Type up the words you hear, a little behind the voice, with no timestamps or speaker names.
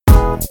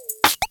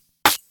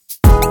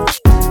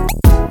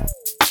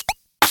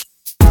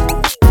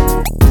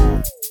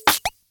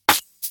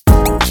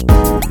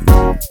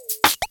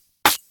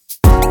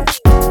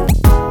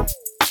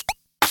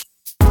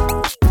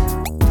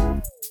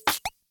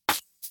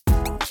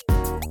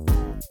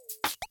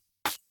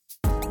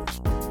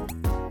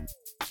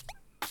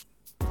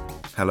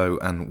Hello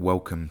and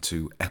welcome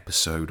to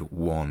episode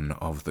 1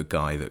 of the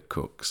Guy That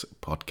Cooks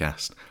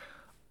podcast.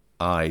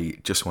 I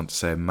just want to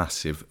say a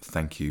massive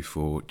thank you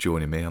for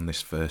joining me on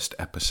this first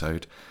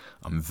episode.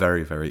 I'm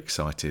very, very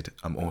excited.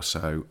 I'm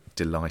also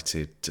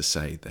delighted to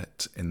say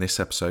that in this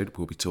episode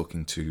we'll be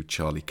talking to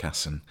Charlie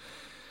Cassen.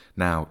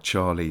 Now,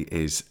 Charlie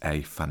is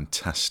a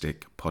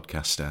fantastic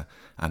podcaster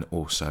and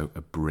also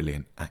a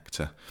brilliant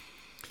actor.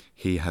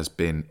 He has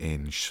been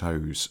in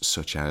shows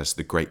such as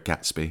The Great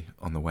Gatsby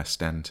on the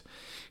West End.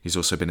 He's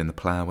also been in The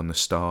Plough and the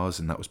Stars,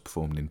 and that was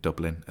performed in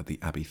Dublin at the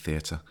Abbey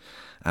Theatre,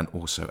 and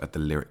also at the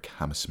Lyric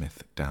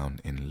Hammersmith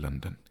down in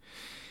London.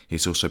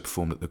 He's also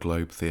performed at the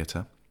Globe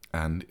Theatre,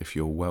 and if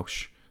you're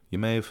Welsh, you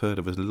may have heard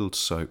of a little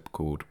soap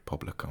called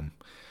Poblicum.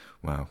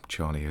 Well,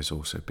 Charlie has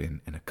also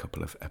been in a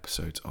couple of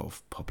episodes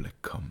of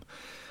Poblicum.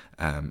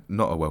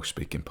 Not a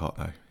Welsh-speaking part,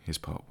 though. His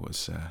part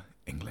was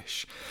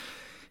English.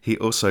 He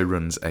also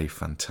runs a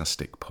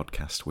fantastic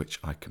podcast, which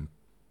I can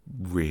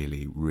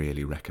really,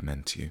 really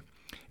recommend to you.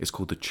 It's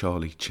called the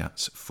Charlie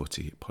Chats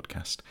Footy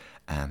podcast,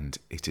 and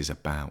it is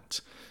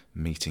about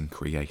meeting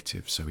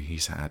creatives. So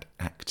he's had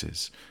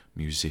actors,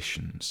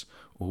 musicians,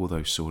 all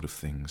those sort of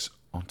things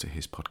onto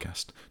his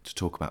podcast to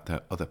talk about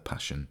their other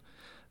passion,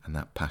 and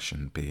that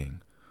passion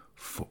being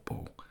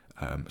football.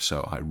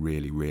 So I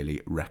really, really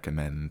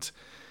recommend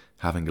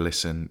having a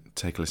listen.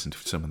 Take a listen to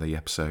some of the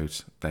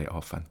episodes. They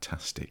are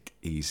fantastic,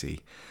 easy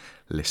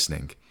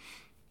listening.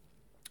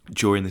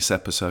 During this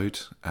episode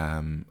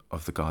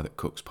of the Guy That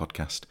Cooks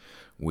podcast,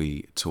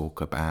 we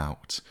talk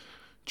about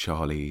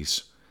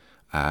Charlie's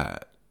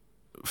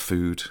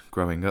food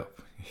growing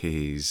up,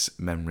 his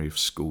memory of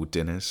school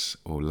dinners,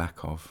 or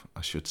lack of,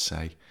 I should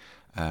say,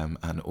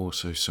 and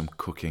also some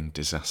cooking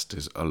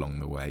disasters along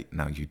the way.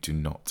 Now, you do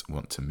not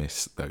want to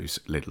miss those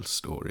little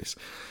stories.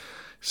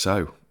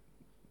 So,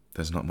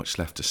 there's not much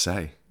left to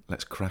say.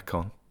 Let's crack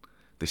on.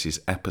 This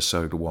is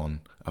episode 1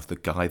 of the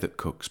Guy That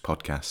Cooks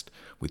podcast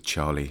with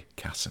Charlie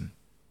Cassen.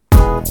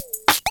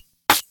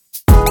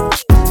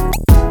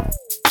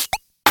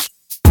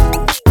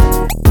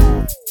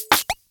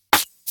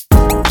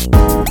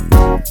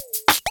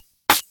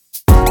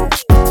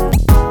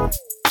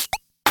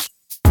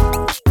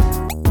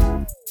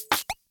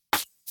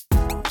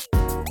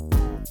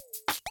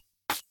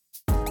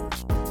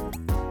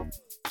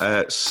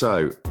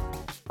 So,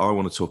 I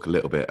want to talk a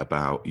little bit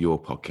about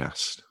your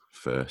podcast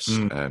first,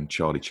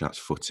 Charlie Chats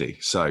Footy.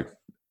 So,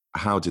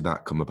 how did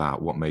that come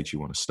about? What made you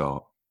want to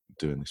start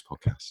doing this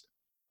podcast?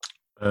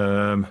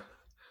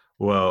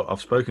 Well,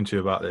 I've spoken to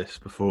you about this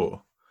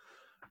before.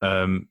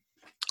 I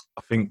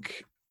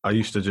think I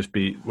used to just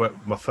be... Well,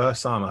 my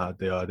first time I had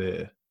the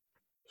idea,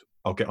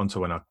 I'll get onto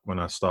when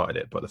I started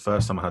it, but the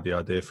first time I had the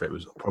idea for it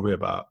was probably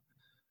about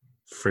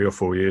 3 or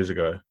 4 years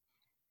ago.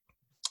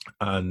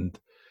 And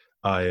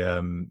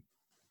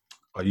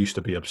I used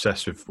to be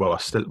obsessed with,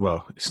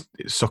 it's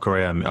Soccer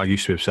AM. I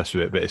used to be obsessed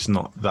with it, but it's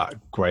not that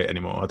great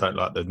anymore. I don't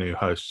like the new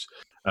hosts.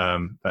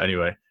 But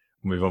anyway,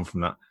 move on from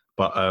that.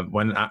 But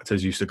when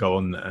actors used to go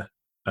on there,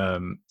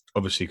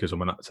 obviously because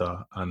I'm an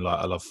actor and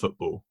I love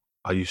football,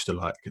 I used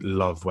to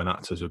love when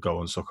actors would go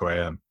on Soccer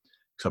AM.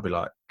 Because I'd be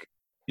like,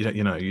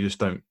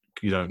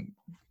 you don't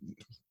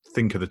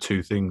think of the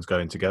two things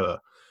going together.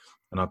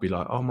 And I'd be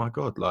like, oh my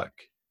God,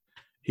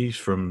 he's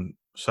from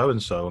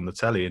so-and-so on the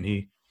telly, and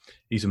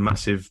he's a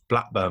massive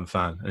Blackburn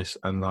fan,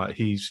 and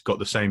he's got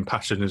the same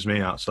passion as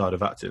me outside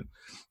of acting.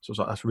 So I was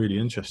like, that's really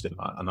interesting.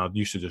 And I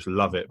used to just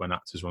love it when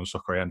actors were on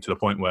Soccer AM, to the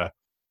point where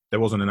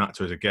there wasn't an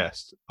actor as a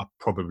guest, I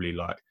probably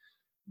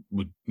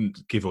would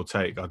give or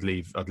take. I'd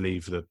leave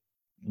the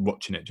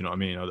watching it. Do you know what I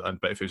mean?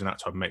 But if it was an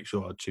actor, I'd make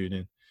sure I'd tune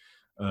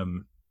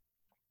in.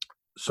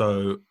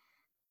 So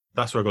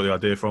that's where I got the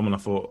idea from, and I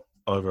thought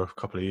over a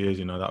couple of years,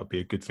 that would be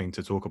a good thing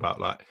to talk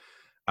about,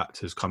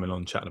 actors coming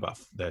on chatting about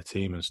their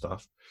team and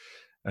stuff.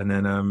 And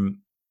then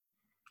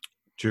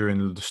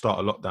during the start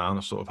of lockdown,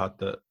 I sort of had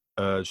the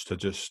urge to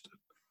just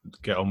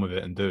get on with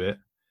it and do it.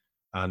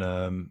 And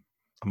I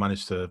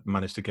managed to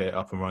get it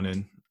up and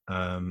running,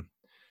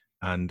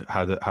 and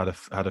had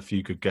a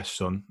few good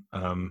guests on.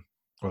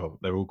 Well,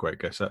 they're all great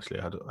guests actually.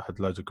 I had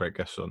loads of great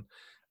guests on,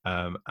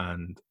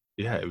 and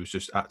yeah, it was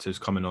just actors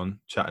coming on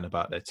chatting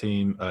about their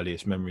team,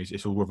 earliest memories.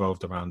 It's all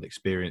revolved around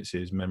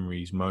experiences,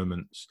 memories,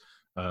 moments.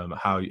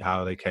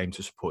 How they came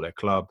to support their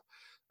club,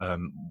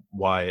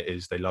 why it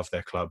is they love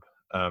their club,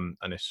 and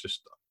it's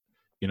just,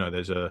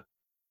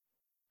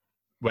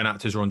 when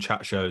actors are on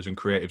chat shows and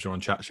creatives are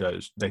on chat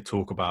shows, they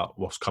talk about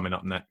what's coming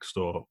up next,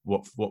 or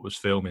what was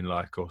filming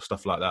like, or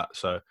stuff like that.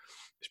 So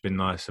it's been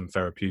nice and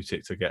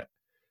therapeutic to get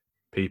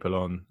people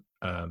on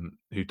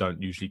who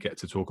don't usually get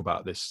to talk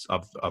about this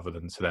other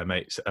than to their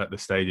mates at the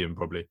stadium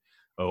probably,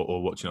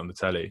 or watching it on the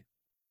telly.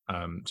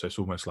 So it's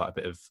almost like a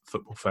bit of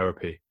football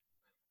therapy.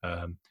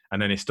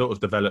 And then it's sort of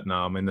developed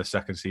now. I'm in the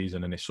second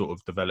season, and it's sort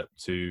of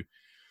developed to...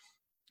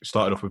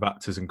 started off with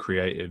actors and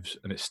creatives,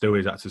 and it still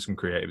is actors and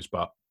creatives,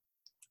 but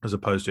as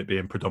opposed to it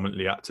being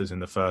predominantly actors in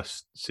the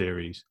first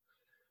series,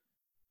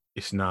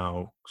 it's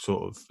now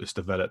it's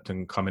developed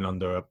and coming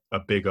under a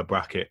bigger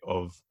bracket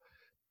of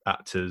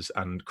actors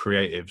and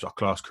creatives, our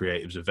class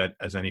creatives,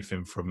 as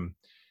anything from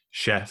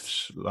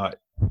chefs, like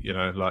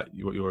like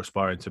what you're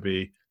aspiring to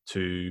be,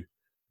 to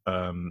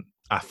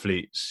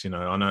athletes. I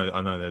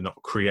know they're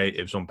not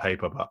creatives on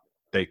paper, but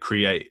they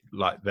create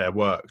like their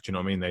work. Do you know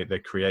what I mean? They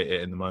create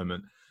it in the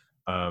moment.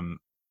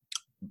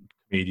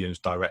 Comedians,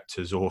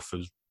 directors,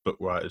 authors, book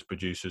writers,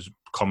 producers,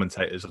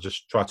 commentators. I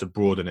just try to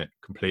broaden it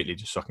completely,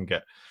 just so I can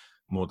get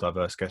more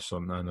diverse guests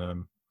on.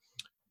 And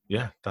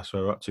that's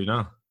where we're up to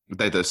now.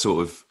 They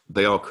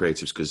are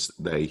creatives because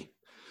they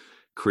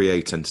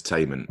create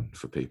entertainment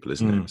for people,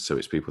 isn't it? So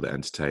it's people that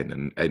entertain,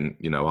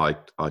 and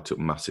I took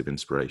massive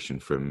inspiration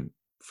from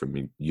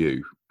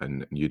you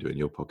and you doing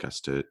your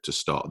podcast to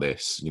start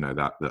this.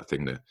 That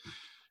thing that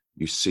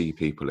you see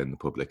people in the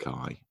public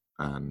eye,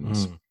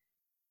 and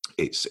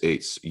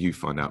it's you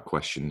find out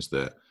questions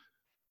that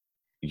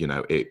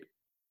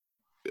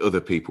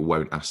other people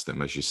won't ask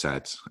them, as you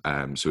said.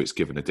 So it's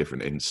given a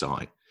different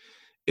insight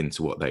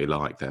into what they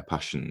like, their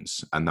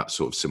passions, and that's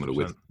sort of similar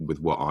with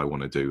what I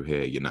want to do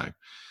here.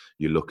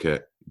 You look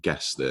at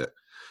guests that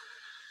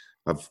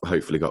I've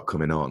hopefully got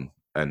coming on,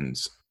 and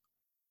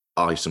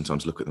I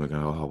sometimes look at them and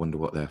go, I wonder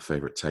what their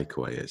favourite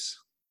takeaway is,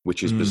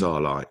 which is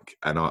bizarre.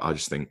 And I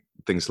just think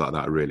things like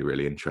that are really,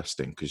 really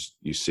interesting, because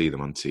you see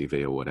them on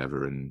TV or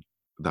whatever, and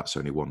that's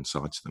only one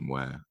side to them,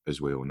 where,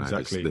 as we all know,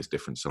 there's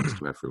different sides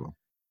to everyone.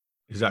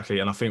 Exactly.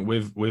 And I think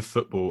with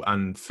football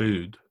and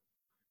food,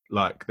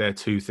 like, they're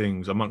two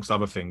things amongst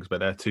other things, but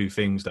they're two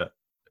things that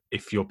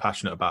if you're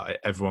passionate about it,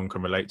 everyone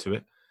can relate to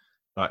it.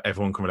 Like,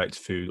 everyone can relate to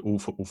food. All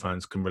football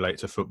fans can relate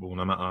to football,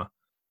 no matter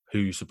who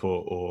you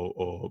support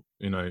or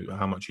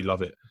how much you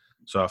love it.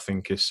 So I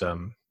think it's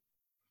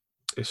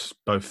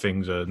both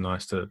things are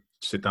nice to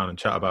sit down and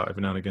chat about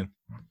every now and again.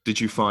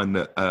 Did you find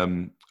that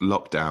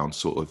lockdown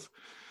sort of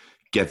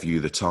gave you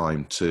the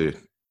time to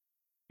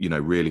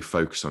really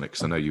focus on it?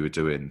 Because I know you were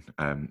doing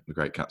The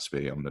Great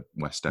Gatsby on the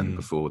West End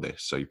before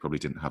this, so you probably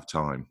didn't have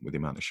time with the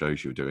amount of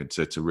shows you were doing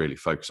to really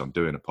focus on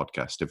doing a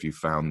podcast. Have you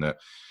found that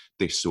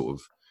this sort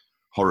of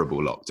horrible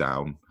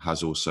lockdown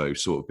has also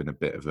sort of been a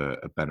bit of a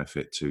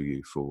benefit to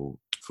you for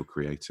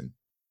creating?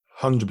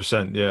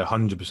 100%, yeah,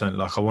 100%.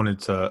 Like, I wanted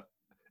to,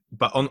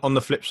 but on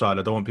the flip side,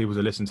 I don't want people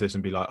to listen to this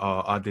and be like,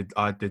 "Oh, I did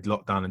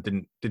lockdown and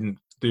didn't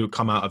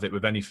come out of it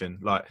with anything."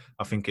 Like,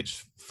 I think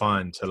it's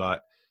fine to, like,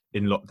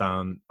 in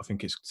lockdown, I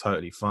think it's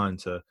totally fine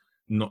to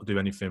not do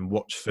anything,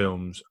 watch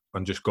films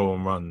and just go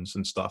on runs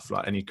and stuff.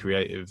 Like, any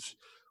creatives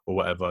or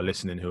whatever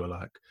listening who are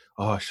like,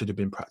 "Oh, I should have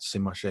been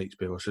practicing my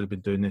Shakespeare, or should have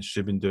been doing this, should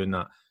have been doing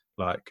that."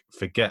 Like,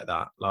 forget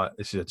that. Like,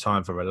 this is a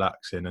time for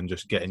relaxing and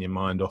just getting your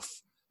mind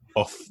off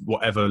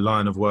whatever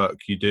line of work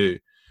you do.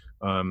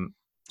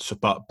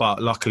 But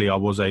luckily I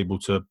was able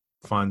to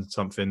find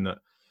something that,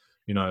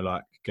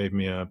 like, gave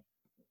me a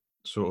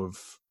sort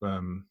of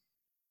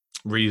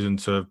reason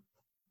to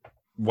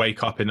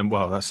wake up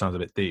well, that sounds a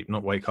bit deep,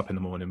 not wake up in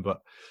the morning,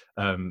 but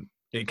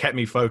it kept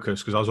me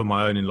focused because I was on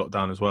my own in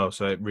lockdown as well.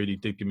 So it really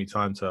did give me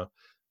time to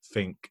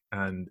think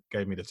and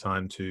gave me the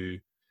time to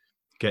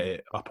get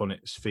it up on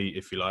its feet,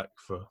 if you like,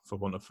 for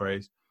want of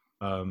phrase.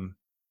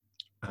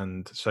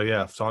 And so,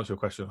 yeah, to answer your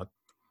question,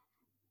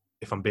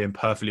 if I'm being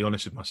perfectly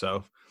honest with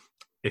myself,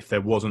 if there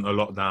wasn't a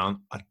lockdown,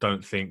 I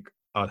don't think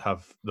I'd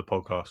have the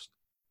podcast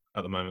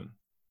at the moment.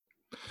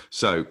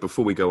 So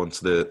before we go on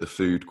to the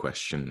food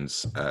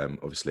questions,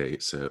 obviously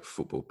it's a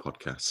football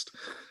podcast.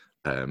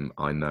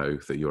 I know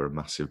that you're a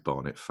massive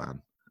Barnet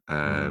fan.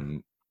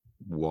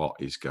 What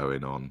is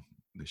going on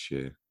this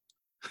year?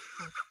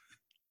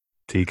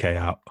 TK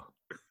out.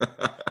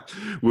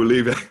 We'll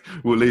leave it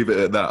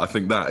at that. I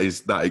think that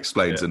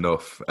explains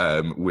enough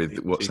with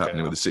what's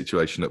happening with the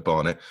situation at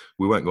Barnet.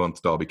 We won't go on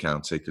to Derby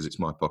County because it's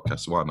my podcast,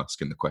 so I'm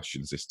asking the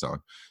questions this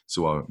time,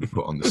 so I won't be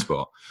put on the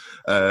spot.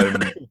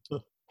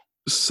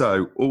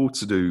 So, all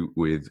to do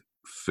with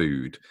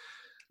food.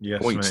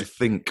 Yes, I want mate. you to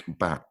think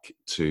back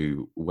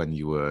to when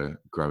you were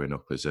growing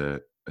up as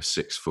a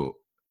 6 foot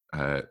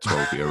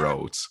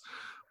 12-year-old.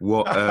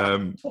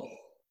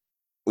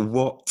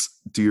 What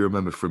do you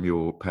remember from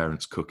your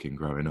parents' cooking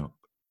growing up?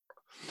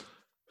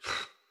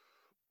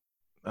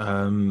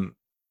 Do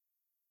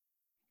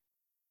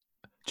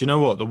you know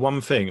what? The one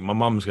thing, my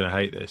mum's going to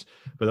hate this,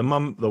 but the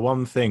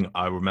one thing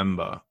I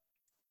remember,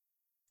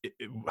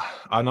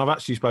 and I've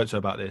actually spoke to her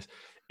about this,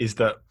 is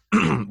that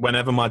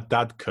whenever my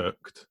dad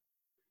cooked,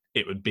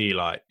 it would be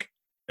like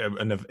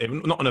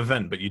not an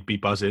event, but you'd be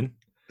buzzing.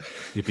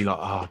 You'd be like,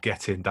 "Oh,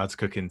 get in, Dad's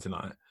cooking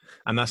tonight."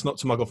 And that's not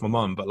to mug off my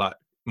mum, but like,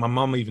 my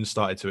mum even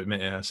started to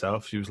admit it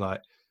herself. She was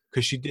like,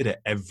 because she did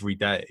it every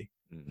day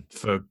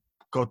for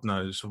God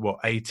knows what,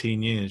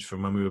 18 years,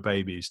 from when we were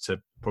babies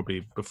to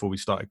probably before we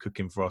started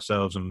cooking for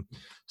ourselves and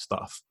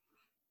stuff.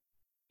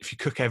 If you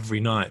cook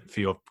every night for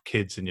your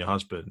kids and your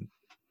husband,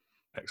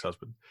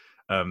 ex-husband,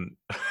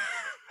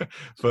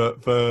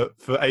 for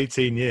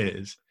 18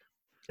 years,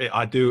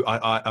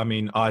 I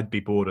mean, I'd be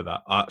bored of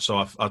that. So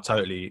I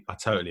totally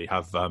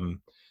have, I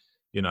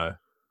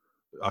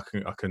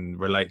can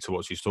relate to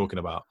what she's talking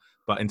about.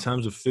 But in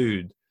terms of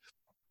food,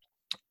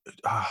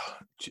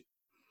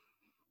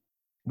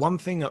 one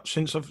thing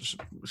since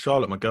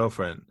Charlotte, my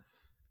girlfriend,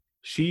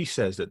 she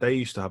says that they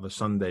used to have a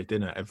Sunday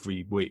dinner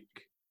every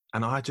week,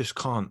 and I just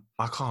can't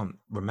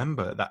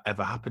remember that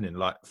ever happening.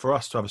 Like for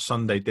us to have a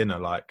Sunday dinner,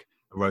 like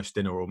a roast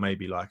dinner, or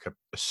maybe like a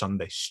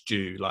Sunday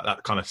stew, like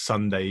that kind of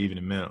Sunday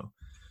evening meal,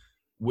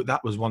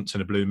 that was once in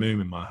a blue moon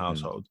in my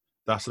household.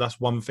 That's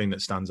one thing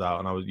that stands out,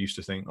 and I used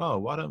to think, oh,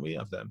 why don't we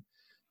have them?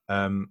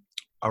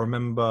 I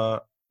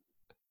remember,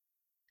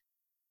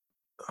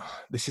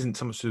 this isn't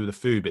so much to do with the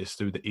food, but it's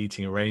to do with the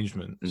eating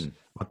arrangements.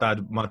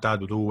 My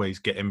dad would always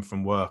get in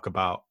from work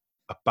about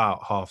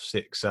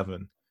 6:30,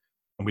 7,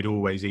 and we'd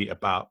always eat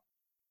about.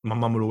 My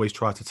mum would always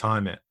try to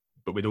time it,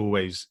 but it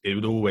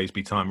would always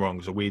be time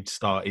wrong. So we'd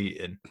start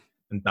eating,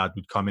 and Dad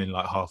would come in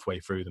like halfway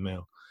through the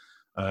meal.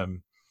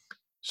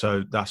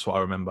 So that's what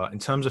I remember. In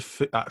terms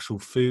of actual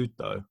food,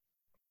 though,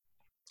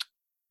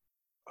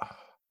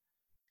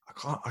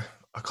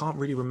 I can't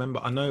really remember.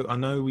 I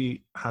know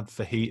we had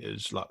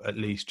fajitas, like at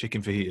least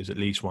chicken fajitas, at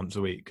least once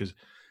a week, because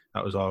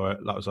that was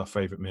our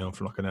favorite meal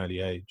from like an early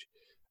age.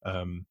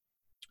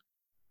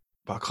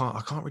 But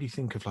I can't really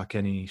think of like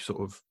any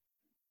sort of.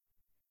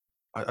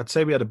 I'd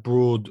say we had a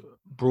broad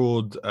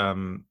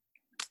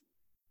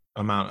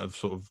amount of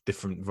sort of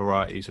different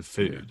varieties of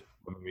food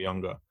when we were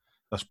younger.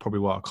 That's probably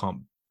why I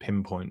can't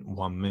pinpoint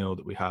one meal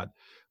that we had.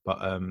 But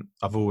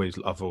I've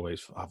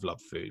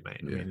loved food,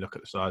 mate. I mean, look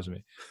at the size of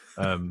me.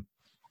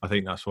 I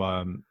think that's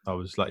why I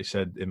was, like you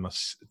said, in my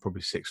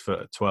probably 6 foot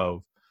at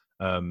 12.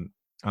 And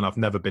I've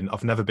never been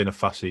a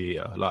fussy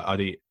eater. Like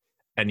I'd eat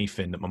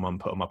anything that my mum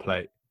put on my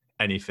plate,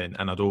 anything,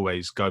 and I'd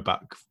always go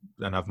back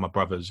and have my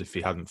brother's if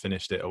he hadn't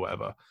finished it or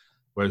whatever.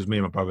 Whereas me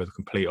and my brother are the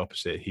complete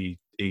opposite. He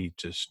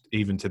just,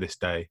 even to this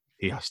day,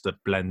 he has to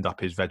blend up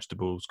his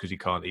vegetables because he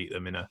can't eat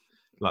them in a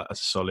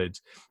solid.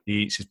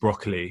 He eats his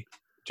broccoli.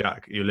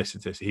 Jack, you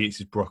listen to this. He eats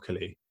his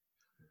broccoli,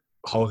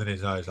 holding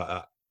his nose like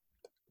that.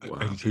 Wow.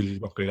 And he chews his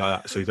broccoli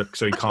like that,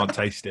 so he can't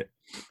taste it.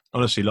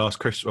 Honestly, the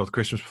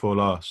Christmas before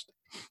last,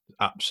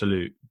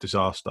 absolute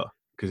disaster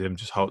because him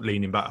just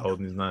leaning back,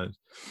 holding his nose.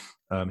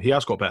 He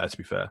has got better, to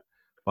be fair,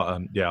 but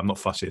I'm not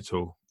fussy at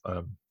all.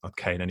 I'd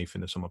cane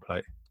anything that's on my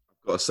plate.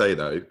 I've got to say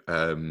though,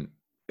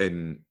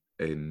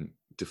 in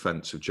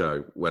defence of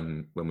Jo,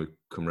 when we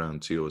come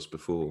round to yours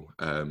before,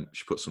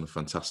 she puts on a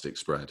fantastic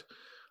spread.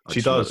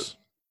 She does.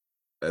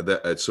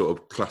 A sort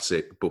of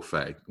classic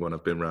buffet. When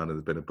I've been round and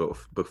there's been a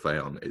buffet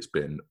on, it's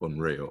been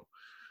unreal.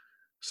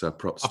 So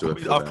props to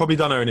her. I've probably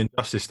done her an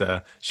injustice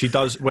there. She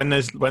does when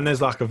there's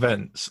like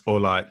events or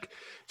like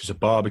just a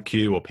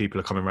barbecue or people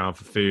are coming around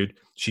for food.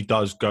 She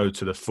does go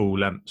to the full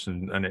lengths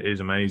and it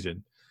is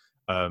amazing.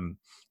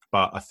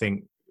 But I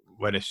think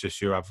when it's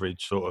just your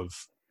average sort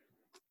of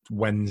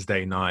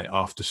Wednesday night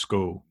after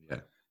school,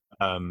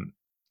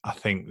 I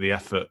think the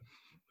effort.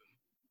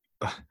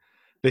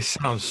 This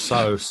sounds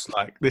so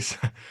like this.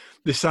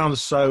 This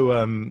sounds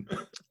so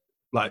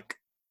like,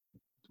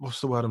 what's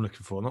the word I'm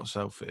looking for? Not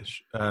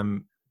selfish.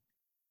 What's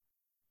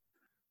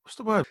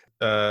the word?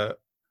 I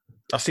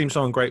seem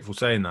so ungrateful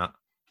saying that,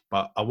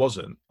 but I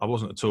wasn't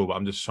at all. But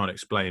I'm just trying to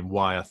explain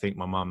why I think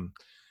my mum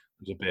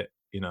was a bit,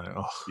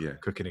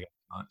 cooking again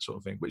tonight sort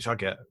of thing, which I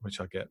get.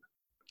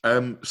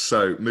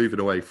 So moving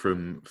away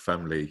from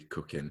family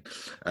cooking,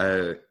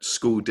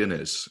 school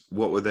dinners.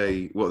 What were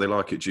they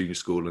like at junior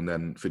school and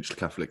then Finchley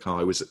Catholic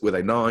High? Were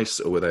they nice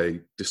or were they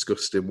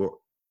disgusting? What?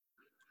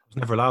 I was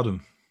never allowed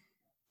them.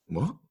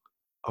 What?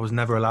 I was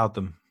never allowed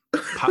them.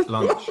 Packed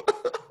lunch.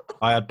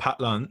 I had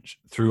packed lunch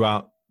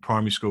throughout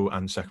primary school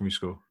and secondary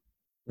school.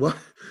 What?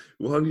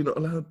 Why are you not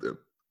allowed them?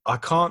 I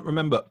can't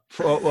remember.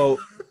 Well,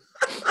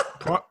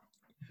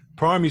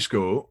 primary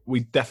school, we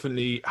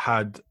definitely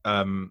had.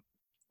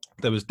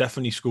 There was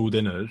definitely school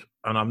dinners,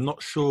 and I'm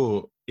not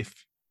sure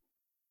if.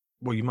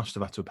 Well, you must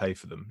have had to pay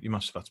for them.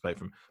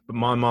 But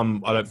my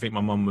mum, I don't think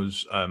my mum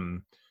was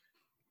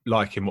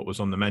liking what was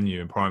on the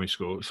menu in primary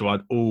school. So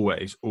I'd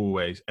always,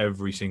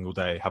 every single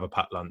day have a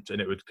packed lunch,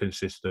 and it would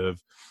consist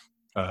of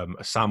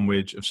a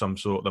sandwich of some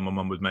sort that my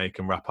mum would make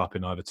and wrap up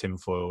in either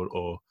tinfoil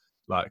or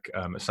like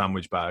a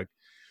sandwich bag.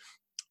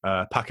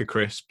 Packet of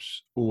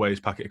crisps, always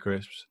packet of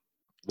crisps.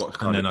 What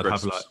kind of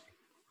crisps?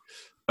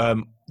 I'd have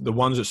like the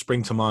ones that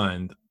spring to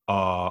mind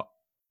are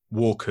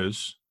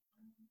Walkers.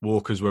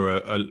 Walkers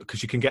were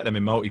because you can get them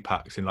in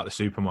multi-packs in like the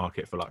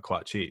supermarket for like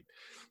quite cheap.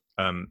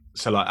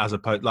 So like as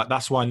opposed, like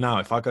that's why now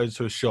if I go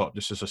to a shop,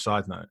 just as a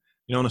side note,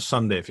 on a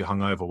Sunday if you're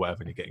hungover or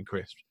whatever and you're getting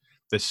crisps,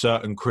 there's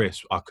certain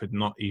crisps I could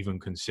not even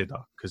consider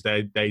because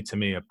they to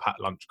me are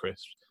packed lunch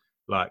crisps.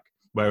 Like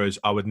whereas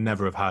I would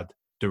never have had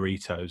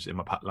Doritos in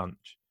my packed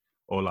lunch,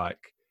 or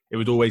like it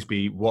would always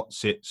be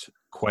Whatsits,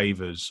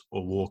 Quavers,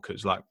 or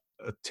Walkers, like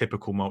a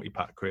typical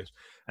multi-pack crisp.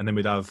 And then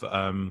we'd have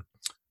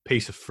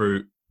piece of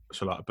fruit,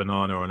 so like a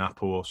banana or an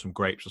apple or some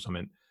grapes or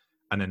something,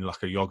 and then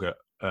like a yogurt,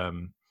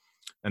 and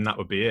that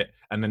would be it.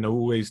 And then there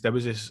was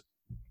this.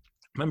 I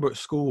remember at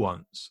school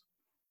once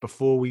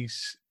before we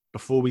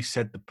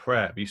said the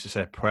prayer. We used to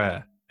say a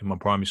prayer in my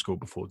primary school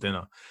before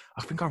dinner.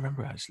 I think I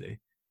remember actually.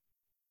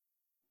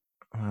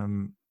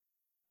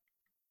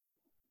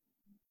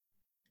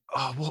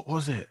 What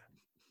was it?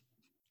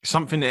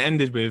 something that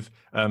ended with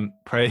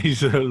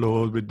praise the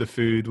Lord with the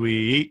food we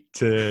eat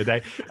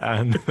today,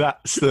 and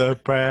that's the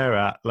prayer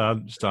at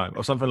lunchtime,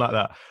 or something like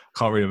that.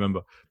 Can't really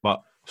remember.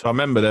 But so I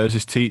remember there was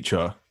this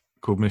teacher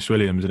called Miss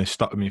Williams, and it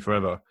stuck with me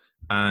forever.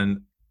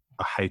 And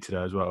I hated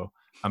her as well.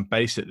 And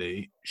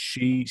basically,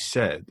 she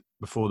said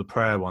before the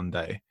prayer one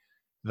day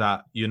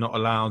that you're not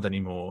allowed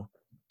anymore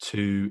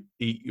to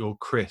eat your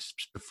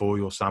crisps before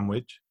your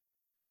sandwich,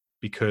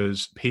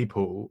 because kids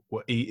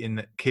were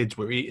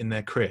eating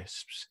their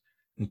crisps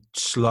and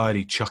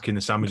slyly chucking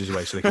the sandwiches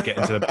away so they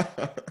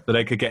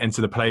could get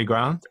into the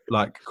playground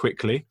like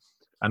quickly.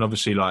 And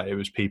obviously, like, it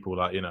was people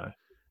like,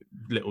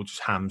 little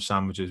just ham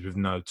sandwiches with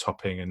no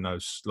topping and no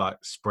like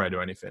spread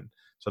or anything.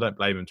 So I don't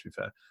blame them, to be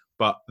fair.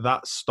 But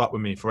that stuck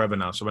with me forever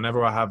now. So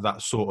whenever I have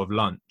that sort of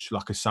lunch,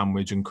 like a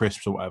sandwich and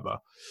crisps or whatever,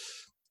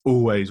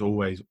 always,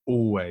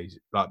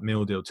 like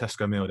meal deal,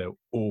 Tesco meal deal,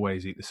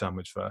 always eat the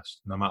sandwich first,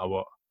 no matter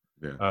what.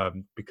 Yeah.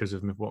 Because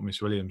of what Miss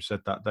Williams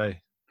said that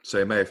day. So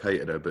you may have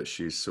hated her, but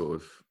she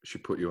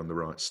put you on the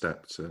right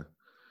step to.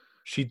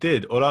 She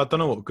did. Although I don't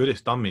know what good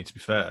it's done me, to be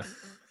fair.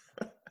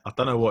 I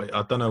don't know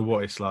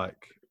what it's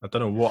like. I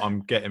don't know what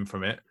I'm getting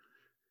from it,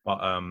 but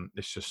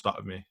it's just stuck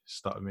with me.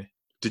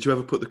 Did you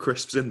ever put the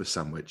crisps in the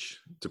sandwich?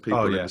 Do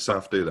people in the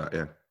South do that?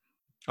 Yeah.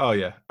 Oh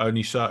yeah,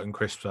 only certain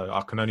crisps. Though.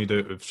 I can only do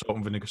it with salt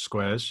and vinegar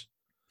squares.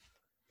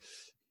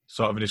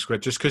 Salt and vinegar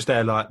squares, just because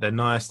they're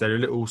nice. They're a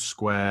little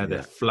square.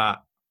 They're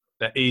flat.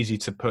 They're easy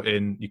to put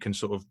in. You can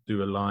sort of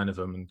do a line of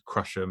them and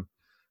crush them.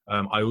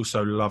 I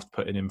also loved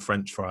putting in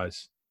French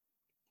fries.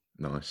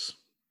 Nice.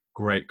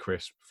 Great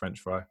crisp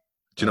French fry.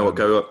 Do you know what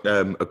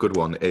a good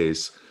one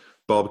is?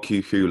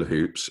 Barbecue hula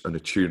hoops and a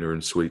tuna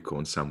and sweet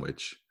corn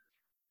sandwich.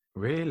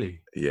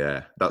 Really?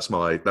 Yeah, that's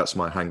my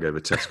hangover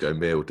Tesco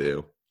meal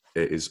deal.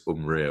 It is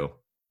unreal.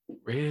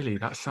 Really?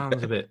 That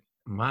sounds a bit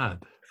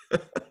mad.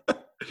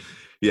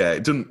 Yeah,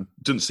 it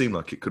doesn't seem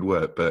like it could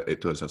work, but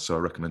it does. So I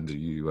recommend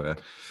you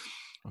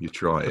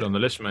try it. Put it on the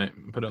list, mate.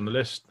 Put it on the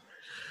list.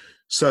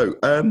 So,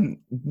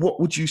 what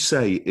would you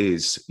say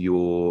is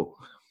your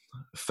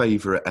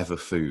favourite ever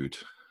food?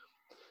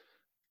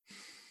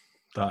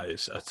 That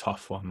is a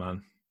tough one,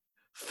 man.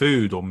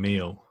 Food or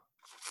meal?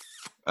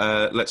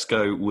 Let's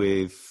go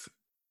with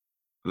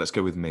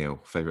meal.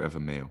 Favourite ever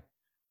meal.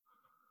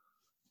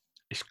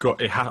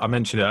 I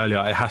mentioned it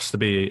earlier. It has to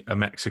be a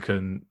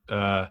Mexican,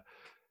 like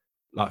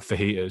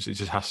fajitas. It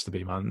just has to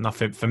be, man.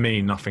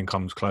 Nothing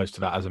comes close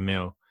to that as a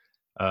meal.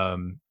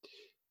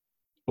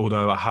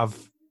 Although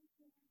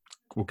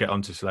we'll get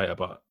onto this later,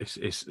 but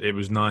it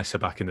was nicer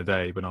back in the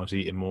day when I was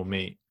eating more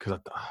meat, because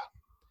it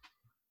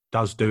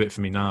does do it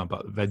for me now.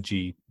 But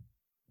veggie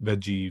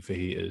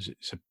fajitas,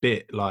 it's a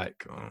bit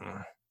like, do you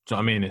know what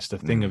I mean? It's the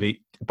thing of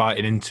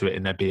biting into it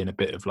and there being a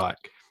bit of like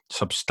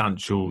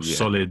substantial,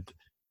 solid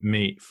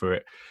meat for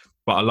it.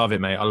 But I love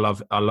it, mate. I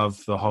love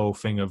the whole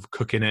thing of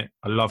cooking it.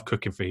 I love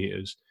cooking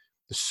fajitas.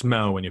 The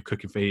smell when you're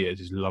cooking fajitas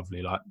is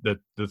lovely. Like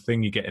the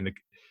thing you get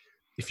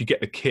if you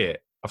get the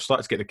kit. I've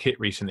started to get the kit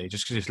recently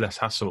just because it's less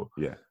hassle.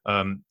 Yeah.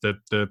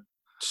 The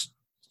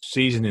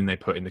seasoning they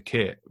put in the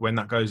kit, when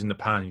that goes in the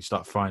pan, you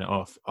start frying it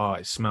off. Oh,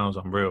 it smells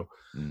unreal.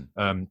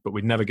 But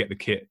we'd never get the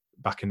kit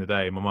back in the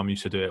day. My mum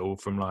used to do it all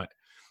from like,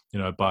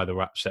 buy the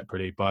wrap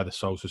separately, buy the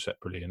salsa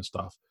separately and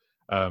stuff.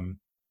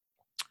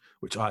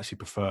 Which I actually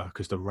prefer,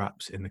 because the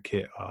wraps in the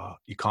kit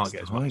you can't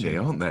get as much. Tiny,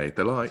 aren't they?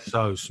 They're like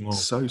so small.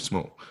 So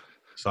small.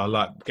 So I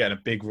like getting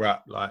a big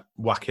wrap, like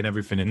whacking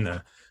everything in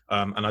there.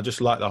 And I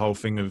just like the whole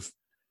thing of,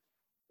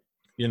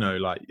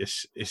 like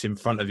it's in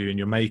front of you and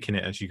you're making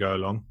it as you go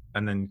along,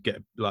 and then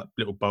get like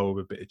little bowl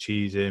with a bit of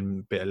cheese in,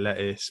 a bit of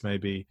lettuce,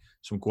 maybe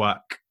some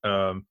guac,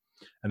 and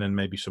then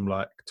maybe some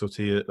like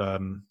tortilla,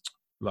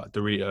 like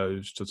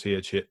Doritos,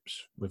 tortilla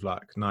chips with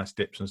like nice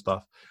dips and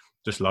stuff.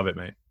 Just love it,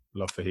 mate.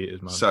 Love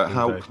fajitas, man. So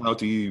how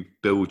do you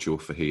build your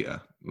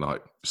fajita?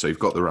 Like, so you've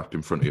got the wrap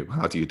in front of you.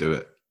 How do you do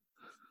it?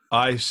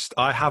 I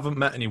haven't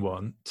met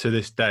anyone to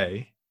this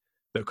day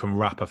that can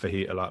wrap a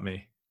fajita like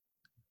me.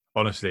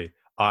 Honestly,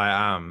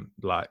 I am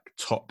like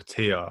top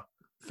tier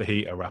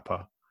fajita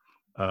wrapper.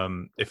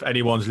 If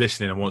anyone's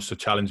listening and wants to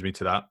challenge me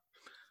to that,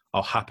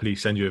 I'll happily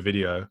send you a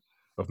video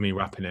of me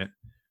wrapping it.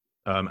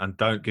 And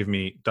don't give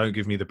me the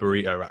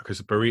burrito wrap, because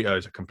the burrito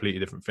is a completely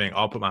different thing.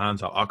 I'll put my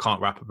hands up. I can't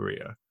wrap a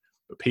burrito,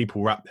 but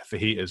people wrap their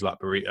fajitas like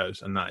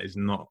burritos, and that is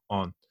not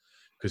on,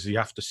 because you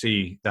have to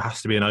see, there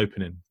has to be an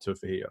opening to a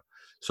fajita.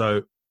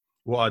 So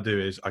what I do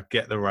is I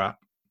get the wrap.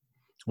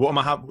 What am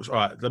I having? All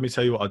right, let me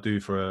tell you what I do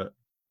for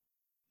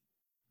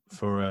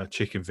a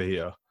chicken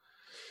fajita.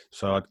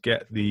 So I'd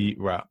get the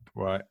wrap,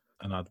 right,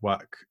 and I'd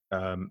whack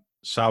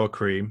sour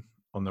cream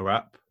on the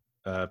wrap,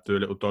 do a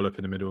little dollop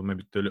in the middle,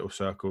 maybe do a little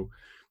circle,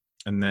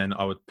 and then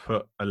I would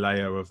put a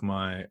layer of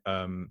my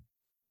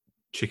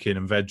chicken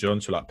and veg on,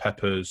 so like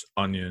peppers,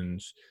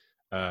 onions,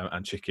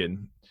 and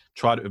chicken.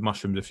 Tried it with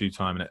mushrooms a few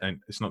times, and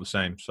it's not the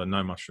same, so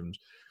no mushrooms.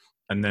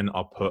 And then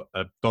I'll put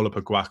a dollop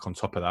of guac on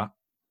top of that,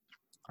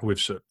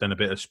 with then a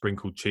bit of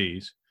sprinkled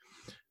cheese,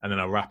 and then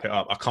I wrap it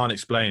up. I can't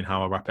explain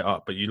how I wrap it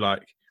up, but you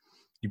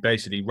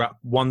basically wrap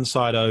one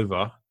side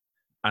over,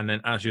 and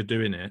then as you're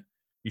doing it,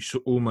 you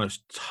should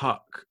almost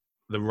tuck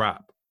the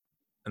wrap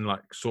and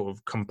like sort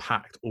of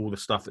compact all the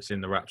stuff that's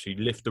in the wrap. So you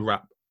lift the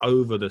wrap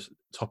over the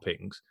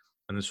toppings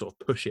and then sort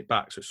of push it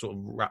back, so it's sort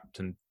of wrapped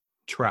and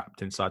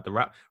trapped inside the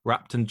wrap.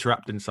 Wrapped and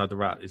trapped inside the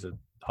wrap is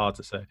hard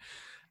to say.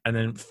 And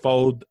then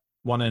fold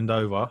one end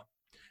over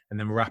and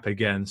then wrap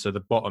again, so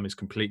the bottom is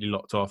completely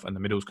locked off and the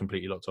middle is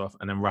completely locked off,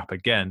 and then wrap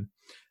again,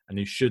 and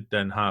you should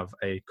then have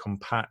a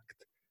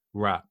compact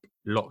wrap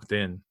locked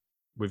in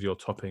with your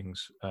toppings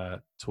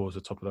towards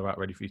the top of the wrap,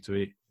 ready for you to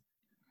eat.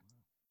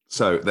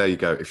 So there you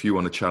go. If you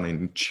want to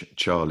challenge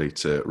Charlie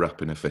to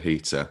wrap in a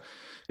fajita,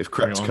 if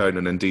Crept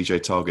Conan and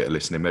DJ Target are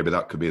listening, maybe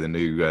that could be the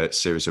new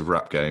series of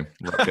rap game.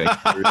 The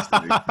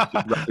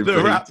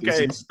rap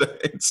game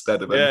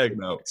instead of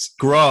anything else.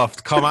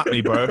 Graft, come at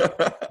me, bro.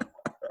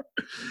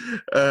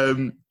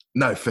 No,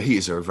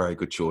 fajitas are a very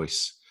good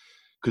choice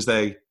because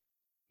there's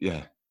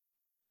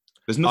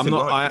nothing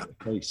like the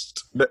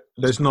taste.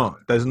 There's not.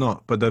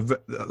 But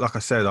like I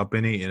said, I've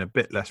been eating a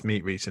bit less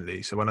meat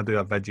recently, so when I do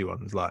have veggie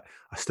ones, like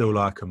I still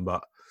like them,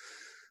 but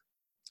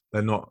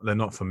they're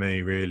not for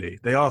me really.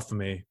 They are for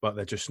me, but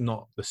they're just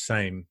not the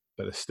same.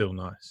 But they're still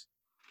nice.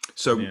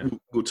 So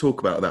we'll talk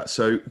about that.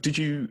 So did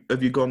you go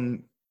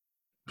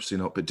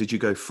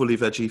fully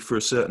veggie for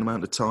a certain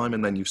amount of time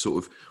and then you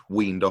sort of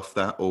weaned off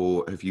that,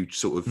 or have you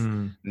sort of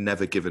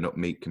never given up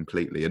meat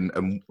completely?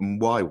 And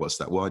why was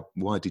that?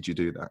 Why did you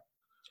do that?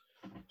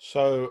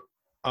 So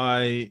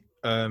I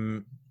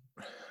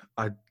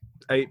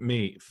ate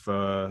meat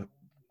for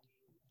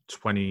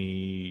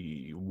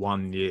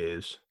 21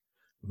 years,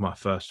 my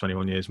first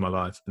 21 years of my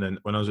life. And then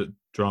when I was at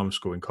drama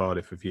school in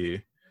Cardiff with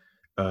you,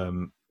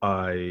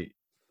 I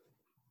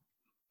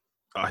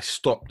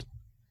stopped.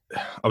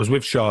 I was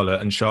with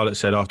Charlotte, and Charlotte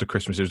said after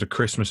Christmas, it was the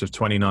Christmas of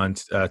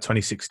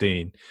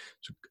 2016.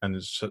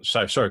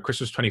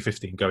 Christmas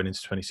 2015 going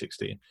into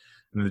 2016. And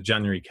then the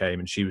January came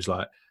and she was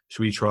like,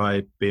 should we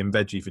try being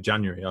veggie for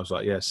January? I was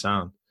like, yeah,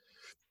 sound.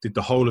 Did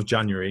the whole of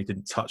January,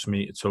 didn't touch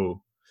meat at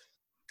all.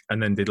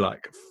 And then did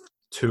like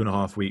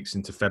 2.5 weeks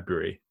into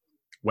February,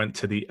 went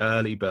to the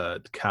Early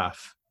Bird Cafe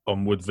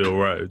on Woodville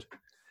Road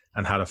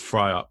and had a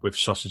fry up with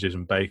sausages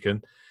and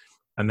bacon.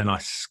 And then I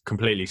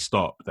completely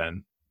stopped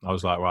then. I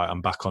was like, right,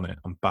 I'm back on it.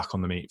 I'm back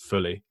on the meat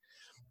fully.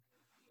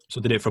 So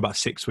I did it for about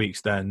 6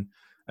 weeks then,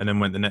 and then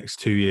went the next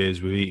 2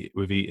 years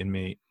with eating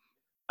meat.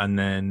 And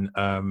then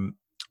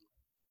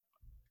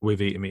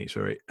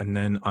and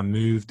then I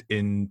moved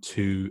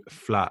into a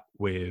flat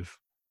with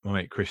my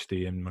mate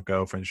Christy and my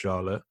girlfriend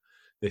Charlotte.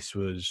 This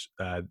was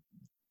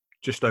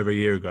just over a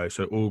year ago,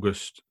 so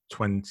August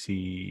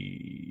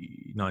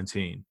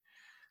 2019.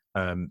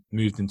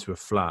 Moved into a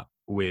flat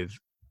with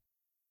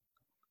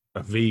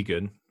a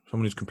vegan,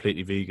 someone who's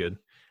completely vegan,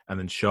 and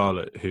then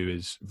Charlotte, who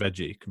is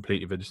veggie,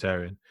 completely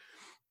vegetarian.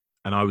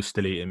 And I was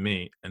still eating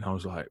meat, and I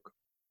was like,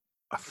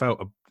 I felt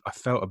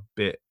a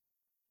bit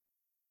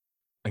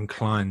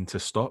inclined to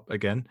stop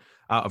again,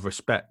 out of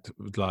respect,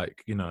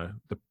 like, you know,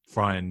 the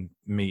frying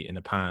meat in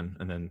a pan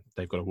and then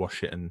they've got to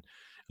wash it, and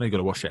I know you've got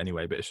to wash it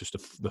anyway, but it's just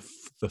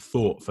the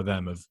thought for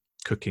them of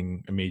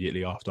cooking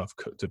immediately after I've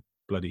cooked a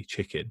bloody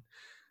chicken.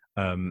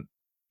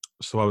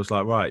 So I was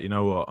like, right, you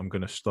know what, I'm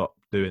going to stop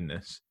doing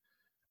this.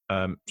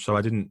 So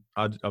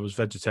I was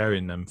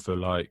vegetarian then for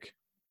like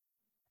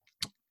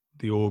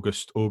the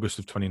August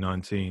of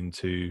 2019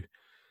 to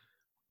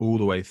all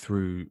the way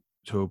through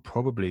till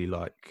probably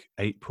like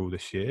April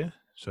this year.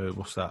 So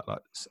what's that,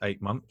 like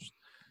 8 months?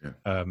 Yeah.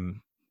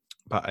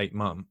 About 8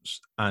 months.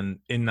 And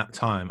in that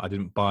time, I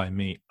didn't buy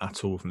meat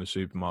at all from the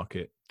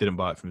supermarket. Didn't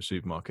buy it from the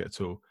supermarket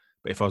at all.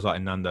 But if I was like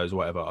in Nando's or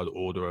whatever, I'd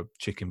order a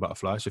chicken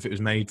butterfly. So if it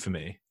was made for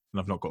me and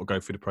I've not got to go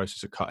through the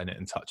process of cutting it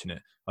and touching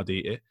it, I'd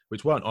eat it,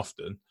 which weren't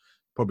often,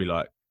 probably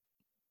like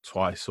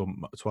twice or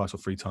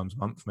 3 times a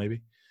month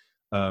maybe.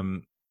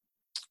 And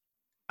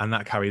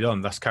that carried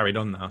on. That's carried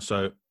on now.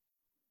 So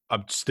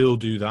I'd still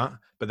do that,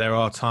 but there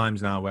are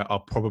times now where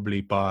I'll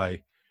probably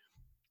buy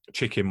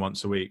chicken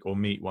once a week or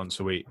meat once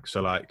a week.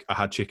 So like I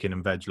had chicken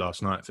and veg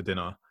last night for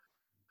dinner.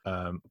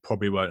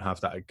 Probably won't have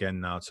that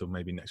again now till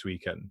maybe next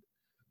weekend.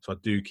 So I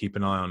do keep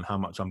an eye on how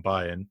much I'm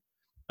buying,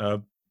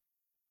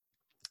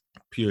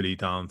 purely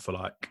down for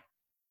like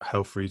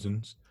health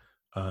reasons.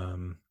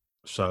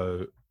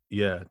 So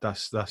yeah,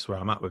 that's where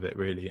I'm at with it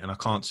really. And I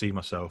can't see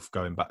myself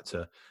going back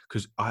to,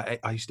 because I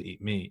used to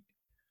eat meat.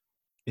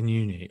 In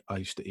uni, I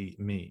used to eat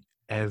meat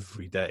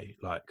every day.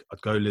 Like I'd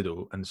go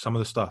Lidl, and some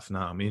of the stuff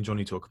now, me and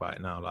Johnny talk about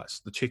it now, like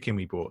the chicken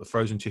we bought, the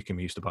frozen chicken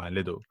we used to buy in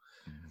Lidl.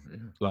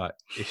 Like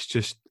it's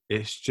just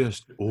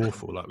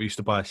awful. Like we used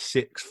to buy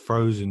 6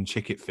 frozen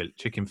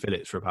chicken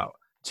fillets for about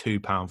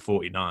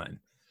 £2.49,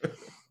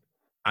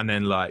 and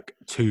then like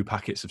 2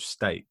 packets of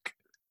steak,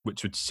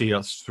 which would see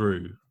us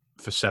through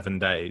for 7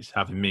 days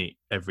having meat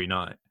every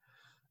night.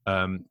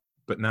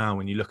 But now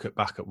when you look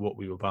back at what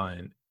we were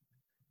buying,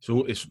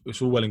 it's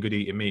all well and good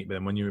eating meat, but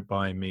then when you're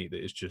buying meat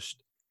that is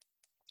just,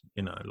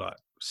 you know, like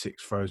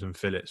 6 frozen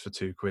fillets for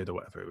 £2 or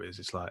whatever it is,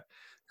 it's like,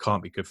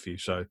 can't be good for you.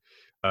 So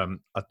I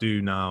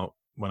do now,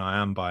 when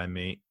I am buying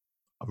meat,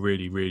 I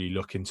really, really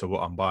look into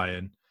what I'm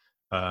buying.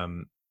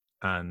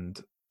 And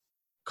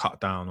cut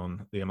down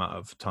on the amount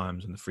of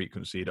times and the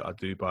frequency that I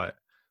do buy it.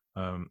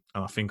 And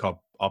I think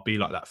I'll be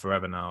like that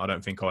forever now. I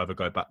don't think I'll ever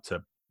go back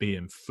to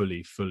being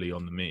fully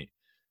on the meat.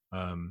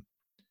 And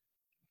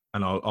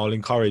I'll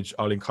encourage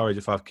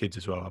if I have kids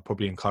as well. I'll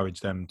probably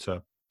encourage them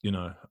to,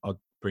 I'll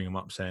bring them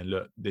up saying,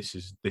 look, this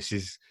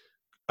is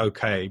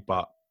okay,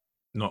 but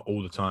not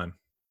all the time.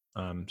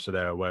 So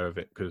they're aware of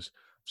it, because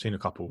I've seen a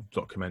couple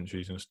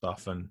documentaries and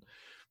stuff, and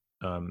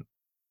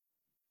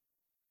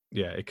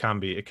yeah, it can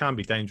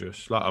be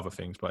dangerous, like other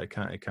things, but it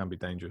can be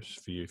dangerous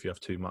for you if you have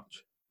too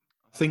much.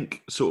 I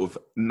think sort of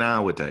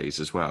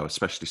nowadays as well,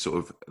 especially sort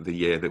of the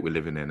year that we're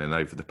living in and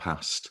over the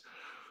past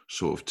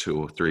sort of 2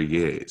 or 3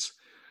 years,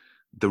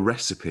 the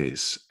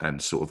recipes and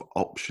sort of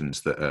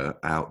options that are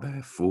out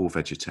there for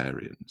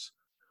vegetarians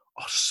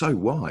are so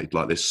wide.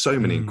 Like there's so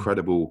many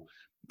incredible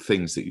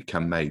things that you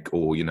can make,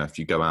 or, if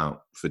you go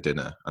out for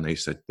dinner, I know you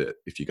said that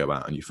if you go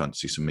out and you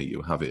fancy some meat,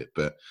 you'll have it,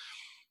 but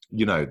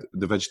the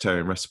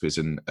vegetarian recipes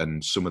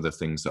and some of the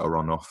things that are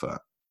on offer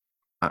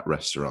at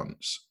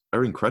restaurants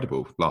are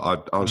incredible.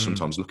 Like I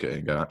sometimes look at it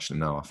and go, actually,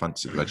 no, I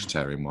fancy the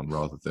vegetarian one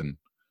rather than,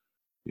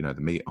 the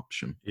meat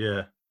option.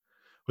 Yeah.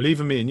 Well,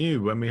 even me and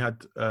you, when we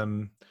had,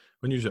 when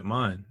you was at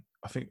mine,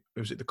 I think,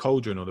 was it the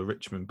Cauldron or the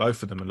Richmond?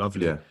 Both of them are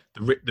lovely. Yeah.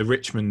 The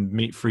Richmond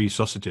meat-free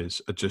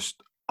sausages are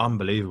just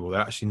unbelievable.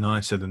 They're actually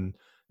nicer than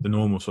the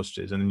normal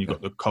sausages. And then you've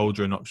got the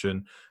Cauldron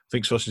option. I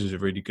think sausages are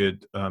really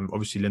good.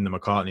 Obviously, Linda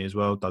McCartney as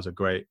well does a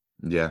great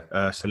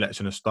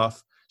selection of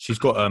stuff. She's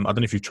got, I don't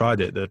know if you've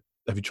tried it.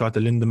 Have you tried the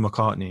Linda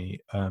McCartney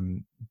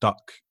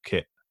duck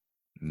kit?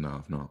 No,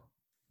 I've not.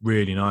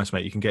 Really nice,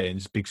 mate. You can get it in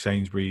big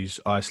Sainsbury's,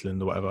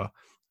 Iceland or whatever.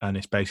 And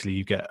it's basically,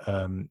 you get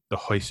the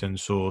hoisin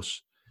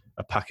sauce,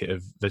 a packet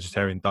of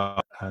vegetarian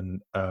duck,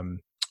 and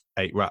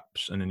 8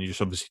 wraps. And then you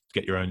just obviously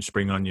get your own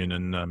spring onion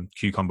and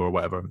cucumber or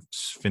whatever, and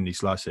thinly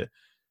slice it.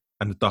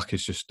 And the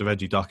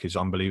veggie duck is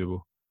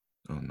unbelievable.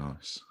 Oh,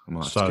 nice. I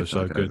might have to give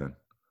that a go good. Then.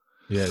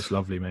 Yeah, it's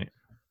lovely, mate.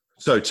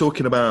 So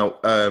talking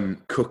about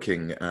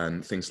cooking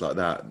and things like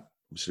that,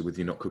 obviously with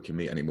you not cooking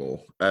meat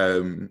anymore,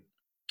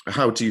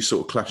 how do you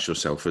sort of class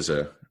yourself as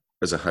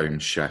a home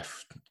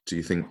chef? Do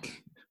you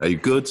think, are you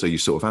good? Are you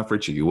sort of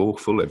average? Are you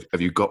awful?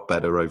 Have you got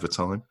better over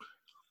time?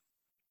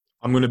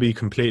 I'm going to be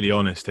completely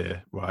honest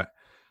here,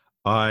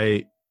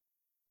 right?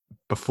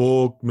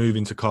 Before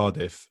moving to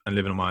Cardiff and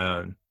living on my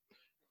own,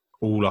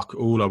 all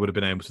I would have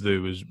been able to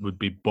do would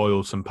be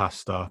boil some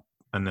pasta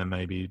and then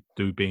maybe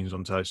do beans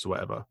on toast or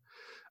whatever.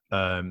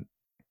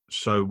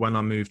 So when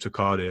I moved to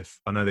Cardiff,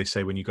 I know they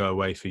say when you go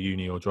away for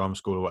uni or drama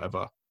school or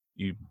whatever,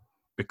 you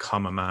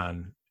become a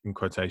man, in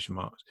quotation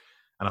marks.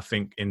 And I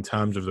think in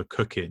terms of the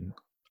cooking,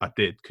 I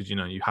did, because,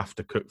 you have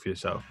to cook for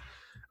yourself.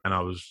 And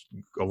I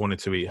wanted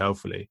to eat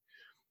healthily.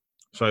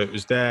 So it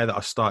was there that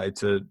I started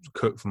to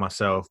cook for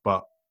myself,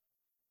 but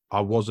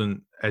I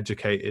wasn't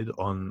educated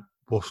on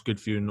what's good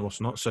for you and what's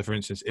not. So for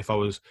instance, if I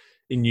was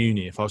in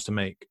uni, if I was to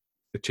make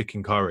a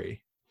chicken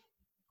curry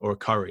or a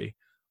curry,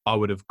 I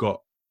would have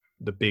got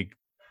the big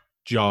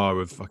jar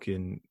of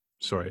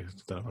sorry, I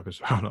don't know if I can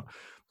swear or not.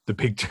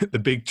 The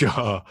big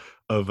jar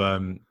of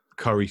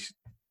curry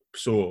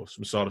sauce,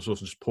 masala sauce,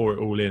 and just pour it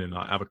all in and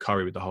have a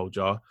curry with the whole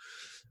jar.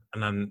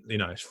 And then,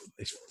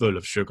 it's full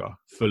of sugar.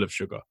 So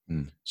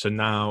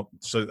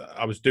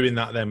I was doing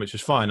that then, which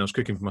was fine. I was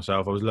cooking for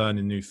myself. I was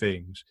learning new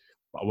things,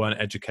 but I weren't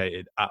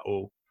educated at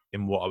all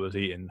in what I was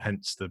eating,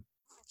 hence the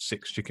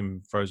 6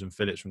 chicken frozen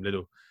fillets from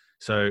Lidl.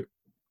 So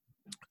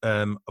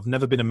I've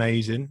never been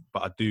amazing,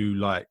 but I do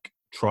like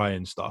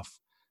trying stuff.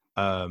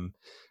 And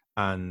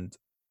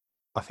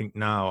I think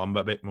now I'm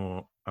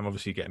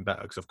obviously getting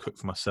better because I've cooked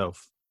for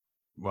myself,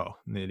 well,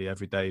 nearly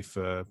every day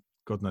for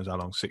God knows how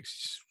long,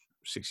 6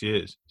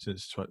 years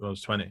since I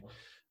was 20.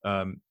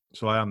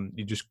 So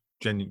you just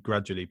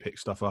gradually pick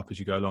stuff up as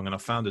you go along. And I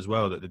found as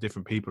well that the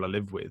different people I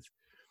live with,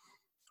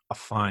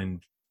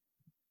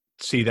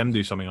 see them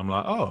do something, I'm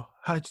like, oh,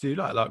 how'd you do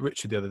that? Like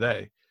Richard the other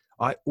day,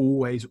 I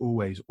always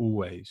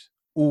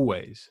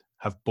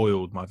have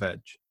boiled my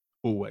veg,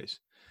 always.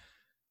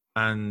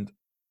 And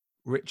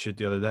Richard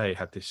the other day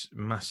had this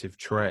massive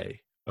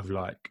tray of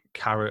like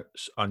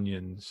carrots,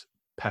 onions,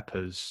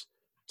 peppers,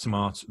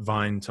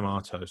 vine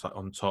tomatoes, like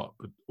on top,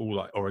 with all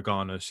like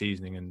oregano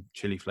seasoning and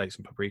chili flakes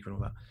and paprika and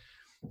all that.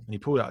 And he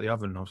pulled it out of the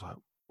oven and I was like,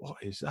 what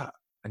is that?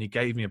 And he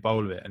gave me a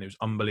bowl of it and it was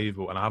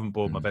unbelievable. And I haven't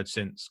boiled my veg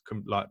since,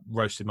 like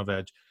roasted my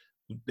veg,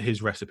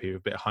 his recipe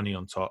with a bit of honey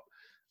on top.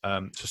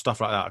 So stuff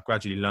like that. I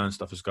gradually learn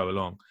stuff as I go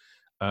along.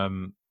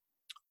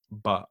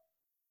 But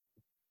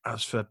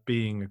as for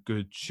being a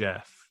good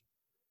chef,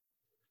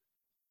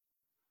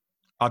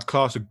 I'd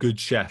class a good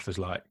chef as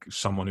like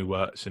someone who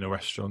works in a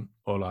restaurant,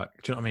 or like,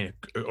 do you know what I mean?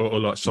 Or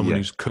like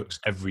someone who cooks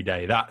every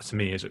day. That to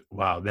me is,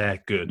 wow,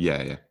 they're good.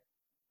 Yeah.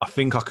 I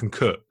think I can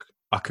cook.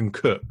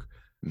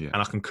 And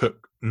I can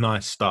cook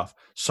nice stuff.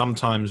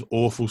 Sometimes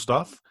awful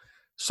stuff.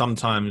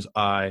 Sometimes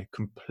I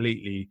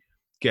completely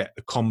get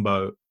the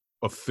combo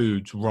of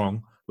foods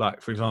wrong.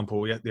 Like, for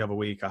example, the other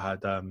week I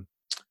had,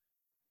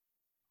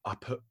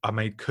 I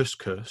made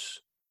couscous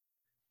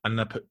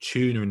and I put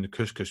tuna in the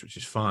couscous, which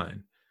is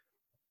fine.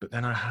 But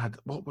then I had,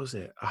 what was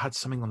it? I had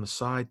something on the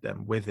side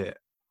then with it,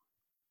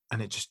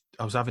 and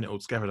I was having it all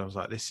together, and I was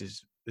like, this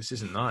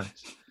isn't nice.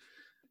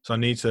 So I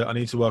need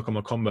to work on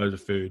my combos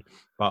of food,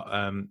 but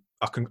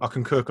I can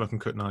cook and I can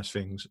cook nice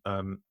things.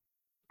 The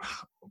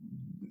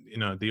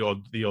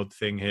odd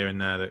thing here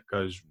and there that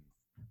goes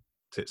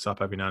tits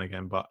up every now and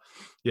again. But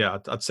yeah,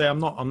 I'd say I'm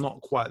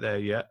not quite there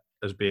yet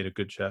as being a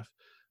good chef,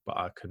 but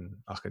I can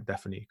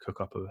definitely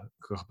cook up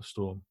a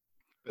storm.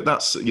 But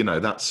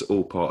that's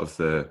all part of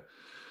the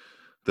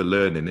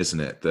learning,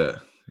 isn't it?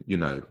 That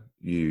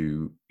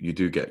you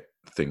do get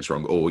things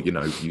wrong, or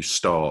you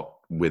start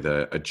with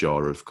a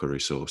jar of curry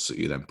sauce that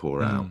you then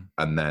pour out,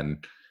 and then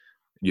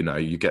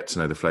you get to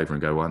know the flavor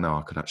and go, well, no,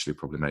 I could actually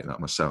probably make that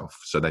myself.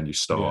 So then you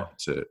start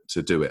to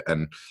do it,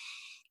 and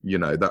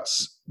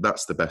that's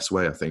the best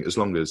way, I think, as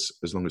long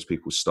as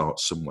people start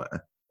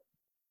somewhere,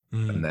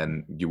 and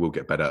then you will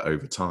get better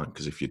over time,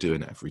 because if you're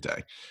doing it every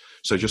day.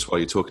 So just while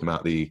you're talking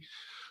about the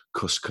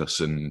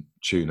couscous and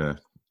tuna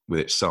with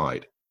its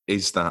side,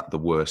 is that the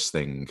worst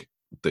thing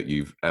that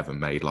you've ever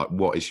made? Like,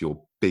 what is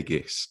your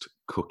biggest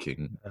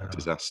cooking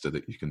disaster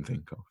that you can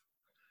think of?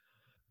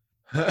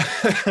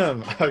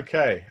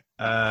 Okay.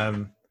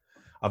 I've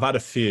had a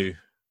few,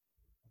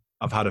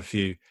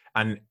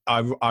 and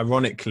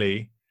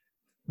ironically,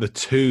 the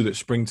two that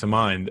spring to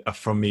mind are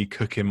from me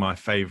cooking my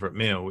favorite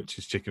meal, which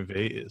is chicken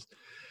fajitas.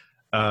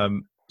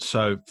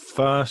 So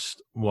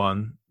first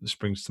one that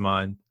springs to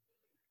mind,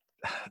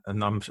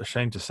 and I'm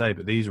ashamed to say,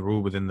 but these are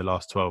all within the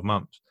last 12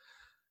 months.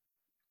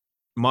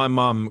 My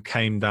mum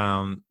came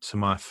down to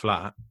my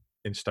flat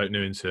in Stoke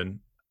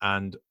Newington,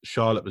 and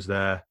Charlotte was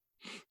there,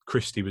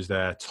 Christy was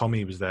there,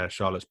 Tommy was there,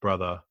 Charlotte's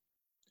brother.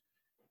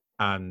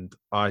 And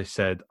I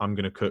said, I'm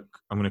going to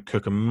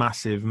cook a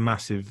massive,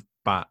 massive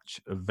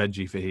batch of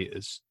veggie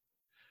fajitas.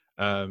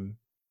 I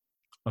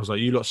was like,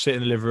 you lot sit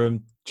in the living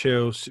room,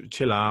 chill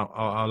out.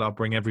 I'll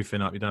bring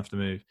everything up. You don't have to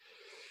move.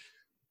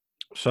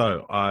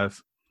 So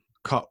I've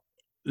cut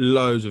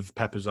loads of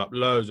peppers up,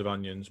 loads of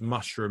onions,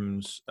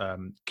 mushrooms,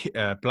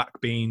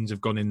 black beans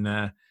have gone in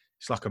there.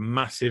 It's like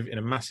in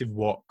a massive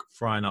wok,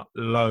 frying up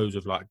loads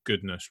of like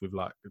goodness with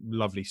like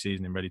lovely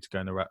seasoning ready to go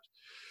in the wraps.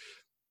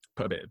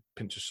 Put a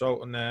pinch of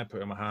salt on there, put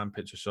it on my hand,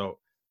 pinch of salt.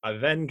 I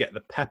then get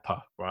the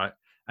pepper, right?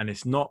 And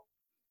it's not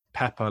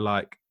pepper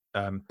like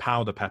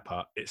powder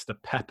pepper. It's the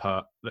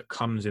pepper that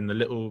comes in the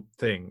little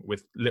thing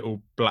with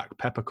little black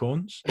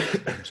peppercorns.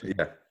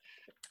 Yeah.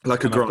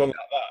 Like a grinder. Like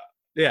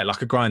yeah,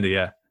 like a grinder,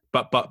 yeah.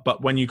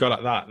 But when you go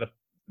like that,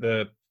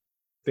 the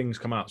things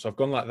come out. So I've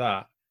gone like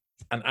that.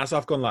 And as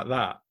I've gone like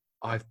that,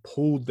 I've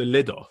pulled the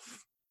lid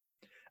off.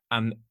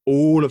 And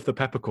all of the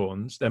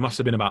peppercorns, there must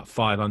have been about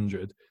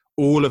 500,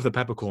 all of the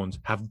peppercorns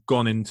have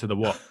gone into the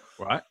wok,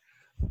 right?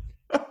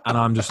 And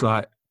I'm just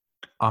like,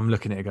 I'm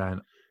looking at it going,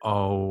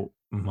 oh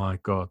my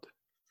God.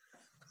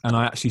 And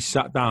I actually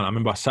sat down. I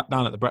remember I sat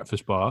down at the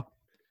breakfast bar,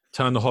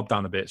 turned the hob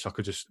down a bit so I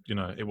could just,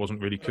 it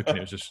wasn't really cooking.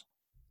 It was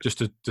just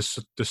to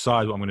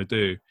decide what I'm going to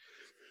do.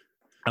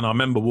 And I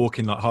remember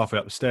walking like halfway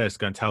up the stairs to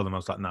go and tell them, I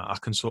was like, nah, I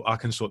can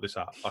sort this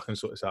out.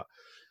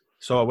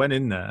 So I went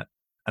in there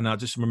and I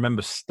just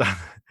remember,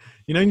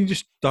 you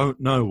just don't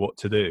know what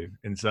to do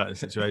in certain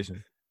situations.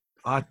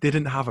 I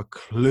didn't have a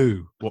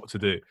clue what to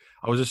do.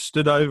 I was just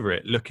stood over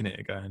it, looking at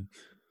it going,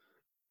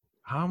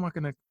 how am I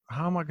going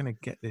to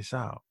get this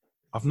out?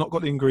 I've not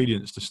got the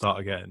ingredients to start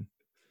again.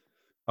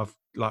 What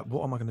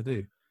am I going to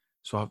do?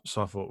 So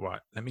I thought,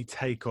 right, let me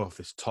take off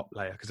this top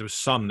layer, because there was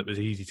some that was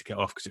easy to get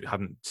off because it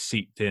hadn't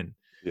seeped in.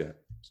 Yeah.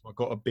 So I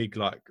got a big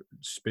like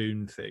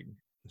spoon thing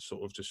and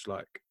sort of just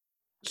like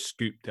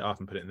scooped it up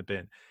and put it in the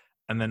bin.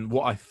 And then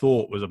what I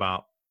thought was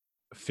about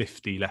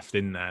 50 left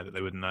in there that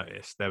they wouldn't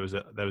notice, there was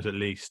at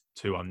least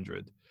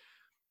 200.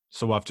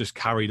 So I've just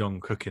carried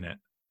on cooking it,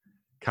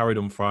 carried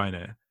on frying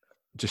it,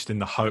 just in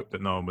the hope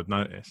that no one would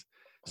notice.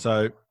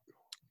 So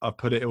I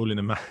put it all in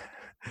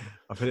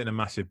a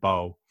massive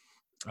bowl,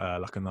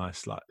 like a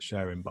nice like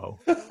sharing bowl,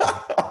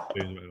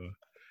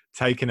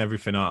 taking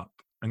everything up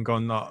and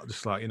gone, not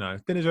just like,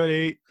 dinner's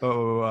ready.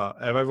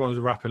 Everyone was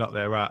wrapping up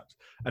their wraps,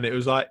 and it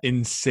was like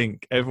in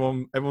sync.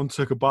 Everyone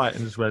took a bite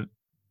and just went,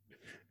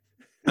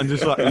 and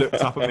just like looked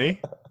up at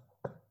me.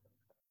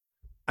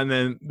 And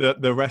then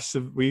the rest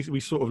of we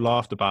sort of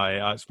laughed about it.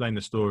 I explained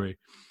the story,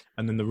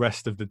 and then the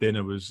rest of the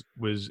dinner was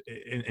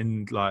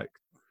in like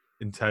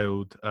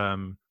entailed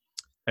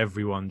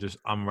everyone just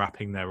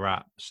unwrapping their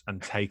wraps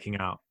and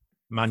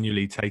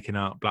manually taking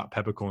out black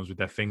peppercorns with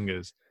their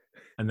fingers,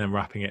 and then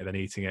wrapping it and then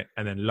eating it,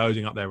 and then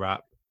loading up their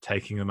wrap,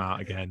 taking them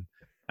out again,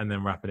 and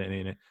then wrapping it and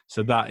eating it.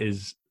 So that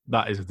is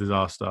a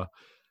disaster.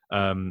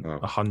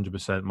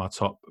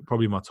 100%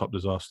 probably my top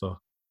disaster.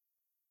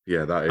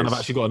 Yeah, that is. And I've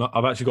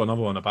actually got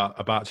another one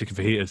about chicken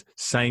fajitas.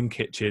 Same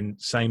kitchen,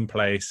 same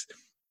place,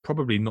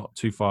 probably not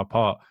too far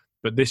apart.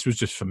 But this was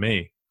just for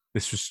me.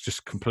 This was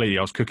just completely.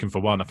 I was cooking for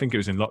one. I think it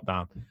was in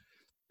lockdown.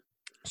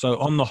 So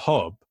on the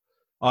hob,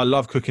 I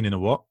love cooking in a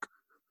wok.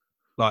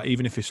 Like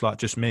even if it's like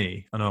just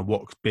me, I know a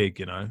wok's big,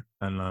 and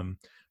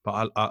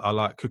but I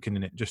like cooking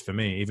in it just for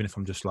me. Even if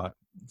I'm just like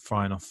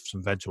frying off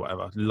some veg or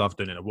whatever, I love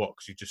doing it in a wok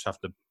because you just have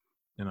to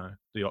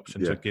the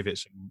option to give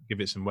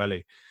it some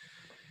welly.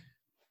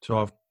 So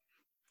I've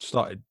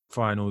started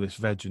frying all this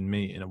veg and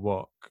meat in a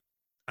wok,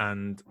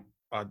 and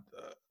I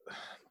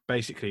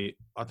basically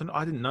I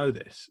didn't know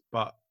this,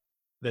 but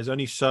there's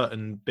only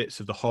certain bits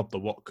of the hob the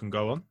wok can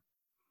go on.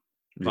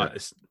 Like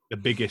it's the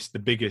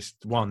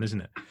biggest one,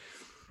 isn't it?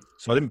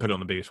 So I didn't put it on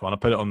the biggest one. I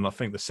put it on, I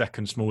think, the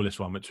second smallest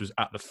one, which was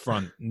at the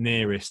front,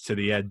 nearest to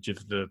the edge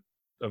of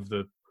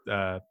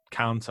the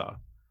counter.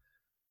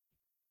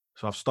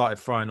 So I've started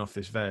frying off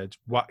this veg,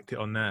 whacked it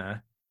on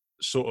there.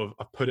 Sort of,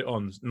 I put it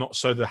on not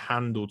so the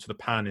handle to the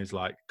pan is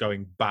like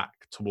going back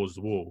towards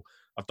the wall.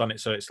 I've done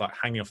it so it's like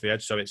hanging off the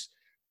edge,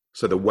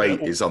 so the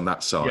weight is on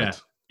that side.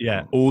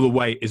 Yeah. All the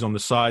weight is on the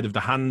side of the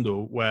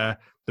handle where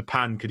the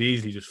pan could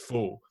easily just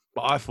fall.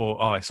 But I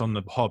thought, it's on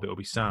the hob, it'll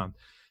be sound.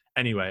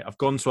 Anyway, I've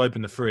gone to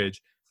open the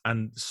fridge,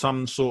 and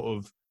some sort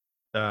of,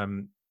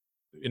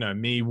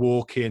 me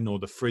walking or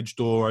the fridge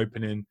door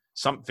opening,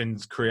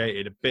 something's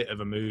created a bit of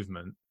a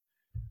movement,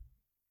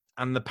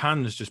 and the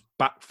pan has just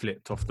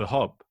backflipped off the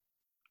hob,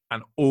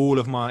 and all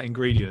of my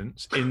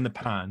ingredients in the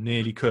pan,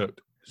 nearly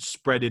cooked,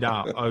 spread it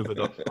out over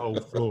the whole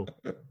floor.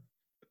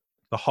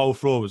 The whole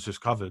floor was just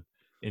covered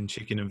in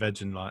chicken and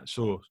veg and like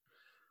sauce.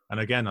 And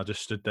again, I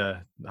just stood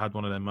there, had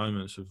one of them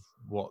moments of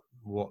what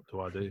do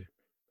I do?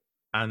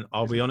 And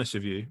I'll be honest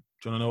with you. Do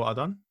you want to know what I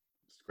done?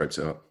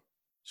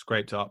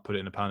 Scraped it up, put it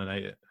in the pan, and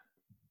ate it.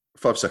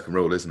 5-second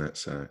rule, isn't it?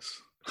 So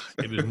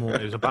it was more.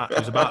 It was about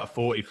a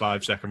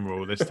 45-second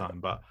rule this time,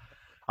 but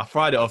I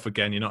fried it off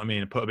again. You know what I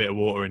mean? I put a bit of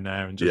water in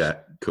there and just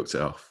cooked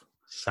it off.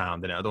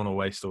 Sound in it. I don't want to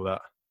waste all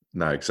that.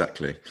 No,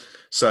 exactly.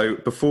 So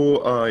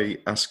before I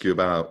ask you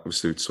about,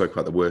 obviously we spoke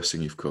about the worst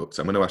thing you've cooked,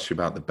 I'm going to ask you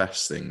about the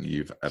best thing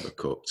you've ever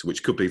cooked,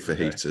 which could be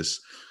fajitas.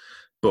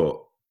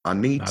 But I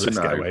need to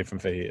know. Let's get away from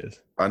fajitas.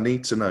 I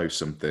need to know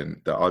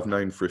something that I've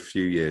known for a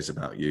few years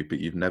about you, but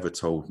you've never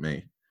told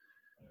me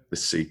the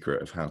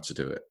secret of how to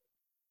do it.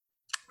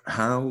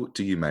 How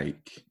do you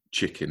make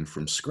chicken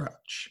from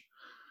scratch?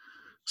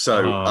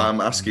 So I'm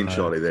asking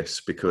Charlie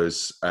this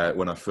because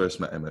when I first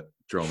met him at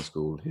drama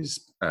school,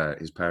 his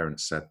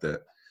parents said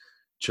that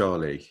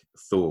Charlie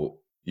thought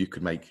you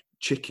could make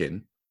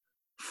chicken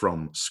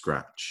from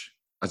scratch,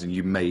 as in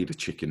you made a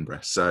chicken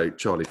breast. So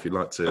Charlie, if you'd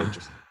like to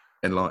just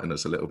enlighten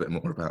us a little bit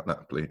more about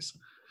that, please.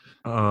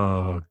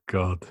 Oh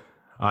God,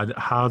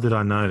 how did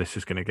I know this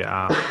was going to get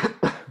out?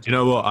 Do you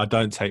know what? I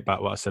don't take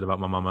back what I said about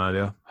my mum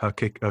earlier. Her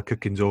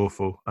cooking's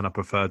awful, and I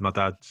preferred my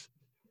dad's.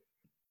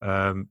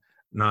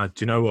 No, do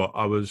you know what?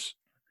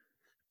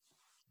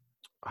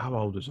 How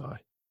old was I?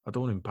 I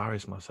don't want to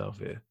embarrass myself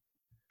here.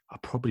 I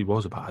probably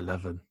was about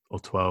 11 or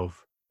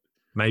 12,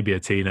 maybe a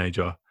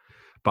teenager.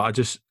 But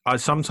I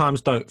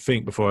sometimes don't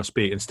think before I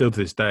speak, and still to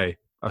this day,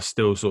 I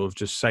still sort of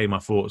just say my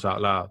thoughts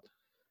out loud.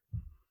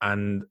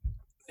 And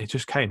it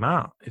just came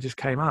out.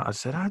 I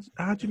said,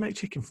 how do you make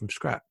chicken from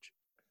scratch?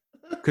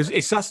 Because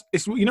it's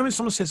when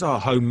someone says,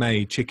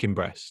 homemade chicken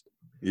breast,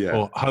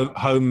 or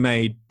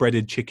homemade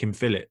breaded chicken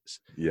fillets.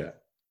 Yeah.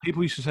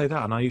 People used to say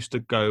that, and I used to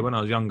go when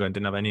I was younger and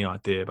didn't have any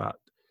idea about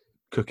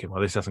cooking.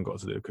 Well, this hasn't got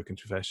to do with cooking,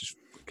 to be fair. It's just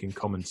fucking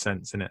common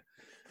sense, isn't it?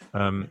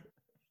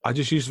 I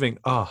just used to think,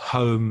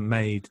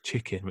 homemade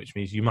chicken, which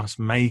means you must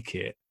make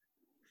it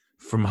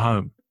from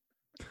home.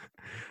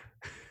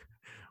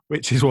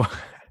 Which is what,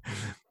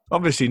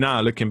 obviously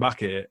now looking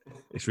back at it,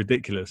 it's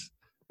ridiculous.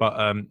 But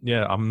I'm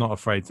not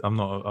afraid. I'm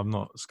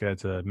not scared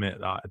to admit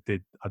that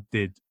I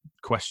did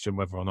question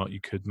whether or not you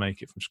could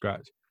make it from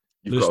scratch.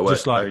 You've got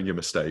to own your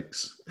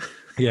mistakes.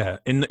 Yeah,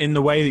 in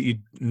the way that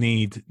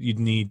you'd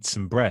need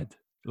some bread.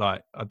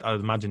 Like I'd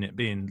imagine it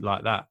being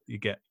like that. You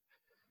get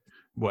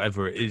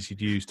whatever it is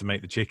you'd use to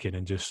make the chicken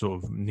and just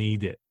sort of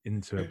knead it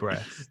into a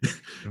breast.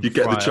 You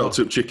get the chopped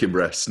up chicken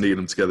breasts, knead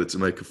them together to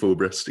make a full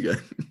breast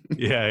again.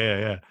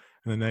 Yeah. And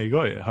then there you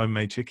got it,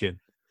 homemade chicken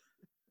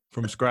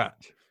from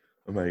scratch.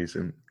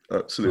 Amazing.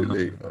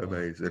 Absolutely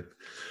amazing.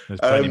 There's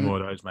plenty more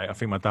of those, mate. I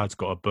think my dad's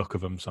got a book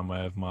of them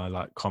somewhere of my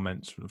like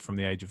comments from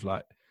the age of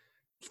like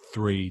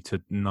 3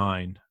 to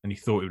 9, and he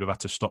thought he would have had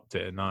to stopped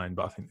it at 9,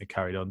 but I think they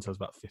carried on until I was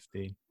about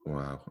 15.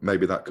 Wow.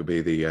 Maybe that could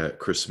be the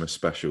Christmas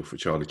special for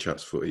Charlie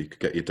Chats Footy. You could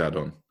get your dad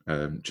on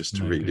just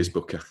to read his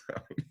book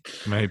out.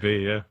 Maybe,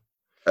 yeah.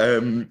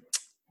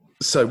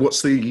 So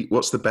what's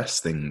the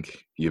best thing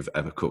you've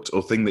ever cooked,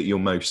 or thing that you're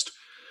most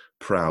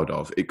proud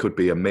of? It could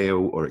be a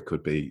meal, or it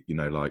could be,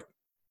 like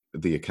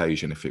the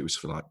occasion, if it was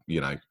for like,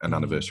 an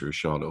anniversary of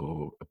Charlotte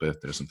or a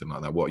birthday or something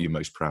like that. What are you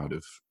most proud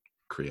of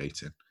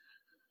creating?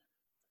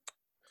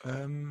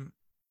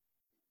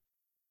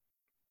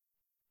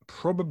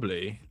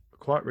 Probably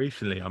quite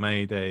recently I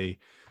made a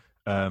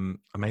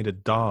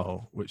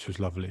dal which was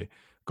lovely.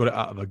 Got it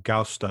out of a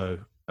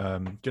Gausto.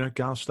 Do you know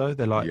Gausto?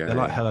 They're like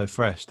Hello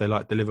Fresh. They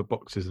like deliver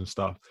boxes and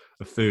stuff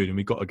of food, and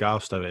we got a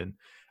Gausto in.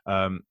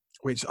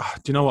 Which do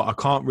you know what? I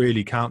can't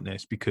really count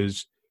this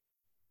because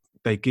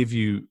they give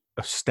you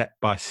a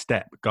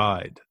step-by-step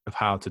guide of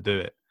how to do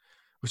it,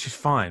 which is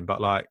fine. But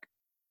like,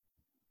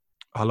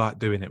 I like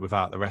doing it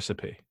without the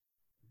recipe.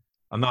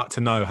 I like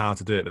to know how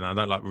to do it, but I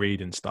don't like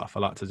reading stuff. I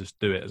like to just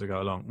do it as I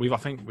go along. I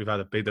think we've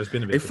had there's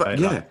been a big In fact,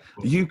 debate.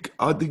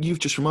 yeah, you've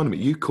just reminded me.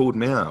 You called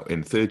me out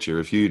in third year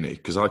of uni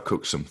because I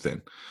cooked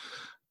something,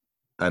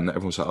 and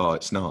everyone's like, "Oh,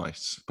 it's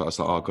nice," but I was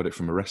like, "Oh, I got it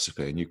from a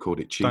recipe," and you called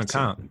it cheating. Don't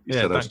count. You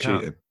said I was don't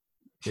count. cheating.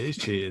 It is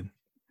cheating.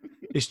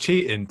 It's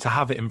cheating to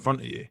have it in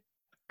front of you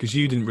because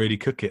you didn't really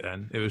cook it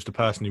then. It was the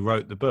person who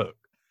wrote the book.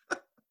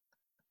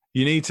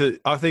 You need to.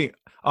 I think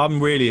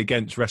I'm really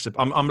against recipe.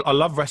 I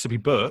love recipe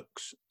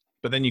books,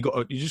 but then you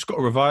just got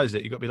to revise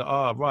it. You got to be like,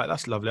 oh right,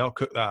 that's lovely. I'll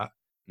cook that,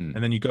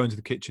 and then you go into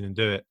the kitchen and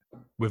do it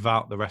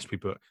without the recipe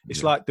book.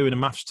 It's like doing a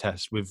maths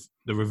test with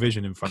the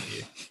revision in front of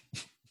you.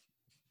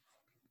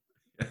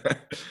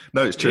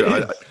 No, it's true.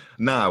 I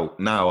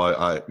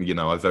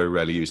very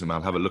rarely use them.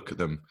 I'll have a look at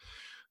them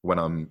when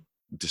I'm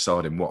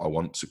deciding what I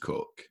want to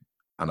cook,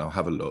 and I'll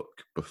have a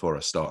look before I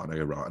start, and I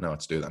go, right, I know how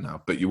to do that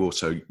now. But you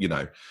also,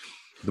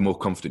 the more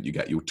confident you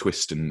get, you'll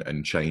twist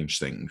and change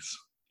things.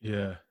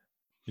 Yeah.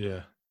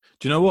 Do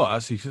you know what?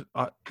 Actually,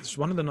 it's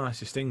one of the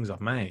nicest things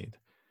I've made.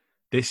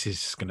 This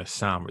is going to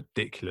sound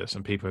ridiculous,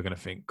 and people are going to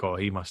think,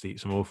 God, he must eat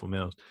some awful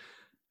meals.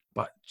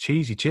 But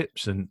cheesy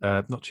chips and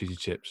not cheesy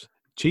chips,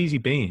 cheesy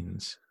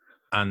beans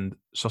and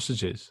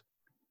sausages.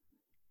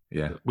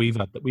 Yeah, we've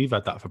had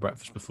that for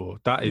breakfast before.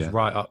 That is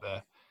right up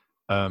there.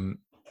 And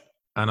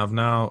I've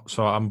now,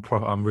 so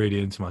I'm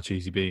really into my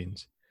cheesy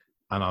beans,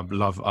 and I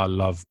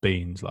love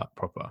beans like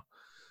proper.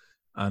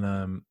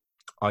 And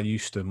I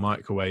used to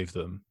microwave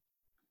them,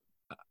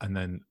 and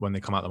then when they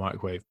come out the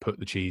microwave, put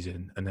the cheese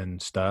in and then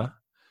stir.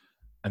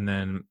 And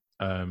then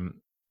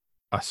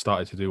I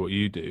started to do what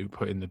you do,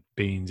 putting the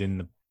beans in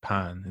the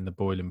pan, in the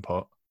boiling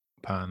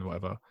pan,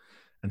 whatever,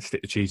 and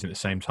stick the cheese in at the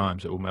same time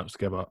so it all melts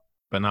together.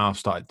 But now I've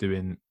started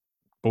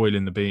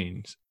boiling the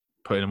beans,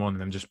 putting them on,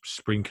 and then just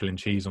sprinkling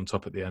cheese on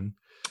top at the end.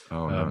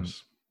 Oh,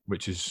 nice.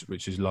 Which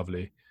is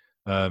lovely.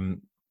 I've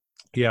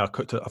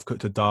cooked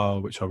a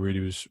dal, which I really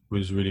was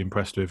really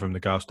impressed with, from the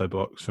Gausto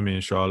box for me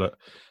and Charlotte.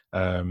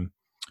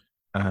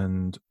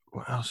 And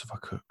what else have I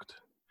cooked?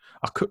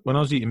 I cooked when I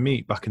was eating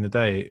meat back in the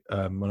day,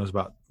 when I was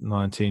about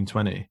 19,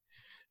 20.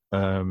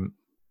 I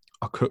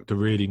cooked a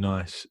really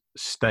nice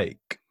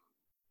steak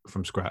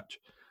from scratch.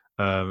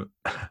 I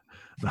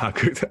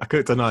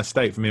cooked a nice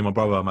steak for me and my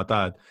brother and my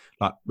dad.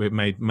 Like, we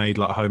made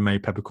like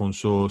homemade peppercorn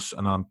sauce,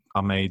 and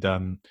I made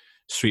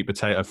sweet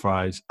potato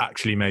fries.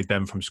 Actually made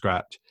them from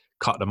scratch.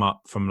 Cut them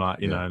up from like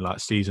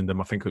seasoned them.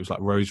 I think it was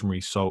like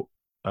rosemary, salt,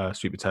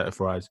 sweet potato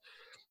fries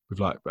with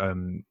like a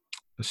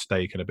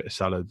steak and a bit of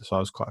salad. So I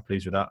was quite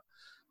pleased with that.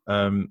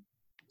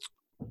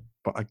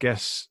 But I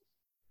guess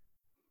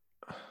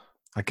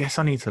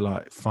I need to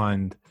like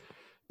find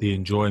the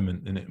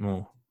enjoyment in it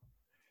more.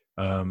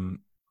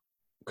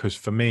 Because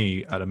for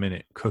me, at a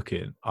minute,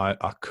 cooking,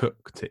 I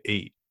cook to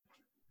eat.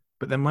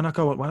 But then when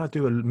I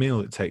do a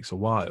meal that takes a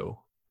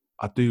while,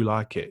 I do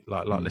like it,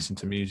 like listen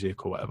to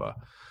music or whatever.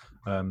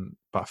 But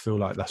I feel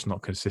like that's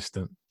not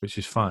consistent, which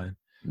is fine.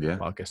 Yeah.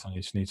 But I guess I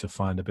just need to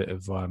find a bit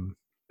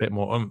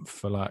more oomph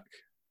for like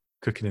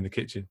cooking in the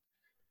kitchen.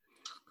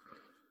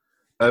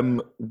 I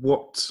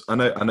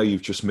know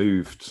you've just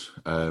moved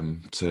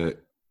to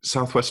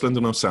Southwest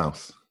London or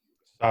South?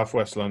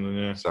 Southwest London,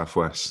 yeah.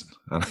 Southwest.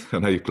 I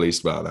know you're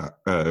pleased about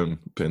that,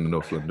 being a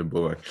North London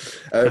boy.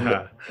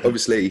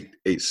 Obviously,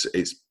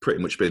 it's pretty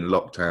much been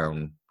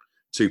lockdown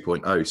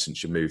 2.0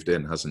 since you moved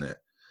in, hasn't it?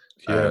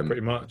 Yeah,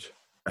 pretty much.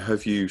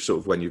 Have you sort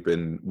of, when you've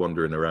been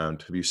wandering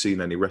around, have you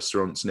seen any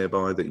restaurants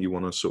nearby that you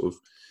want to sort of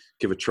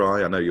give a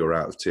try? I know you're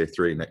out of Tier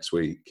 3 next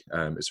week.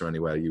 Is there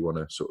anywhere you want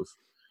to sort of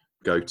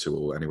go to,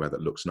 or anywhere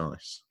that looks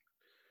nice?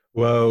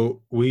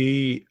 Well,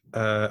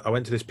 I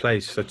went to this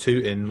place, so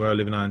Tooting, where I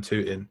live now in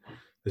Tooting,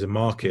 there's a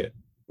market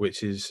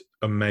which is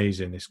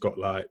amazing. It's got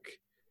like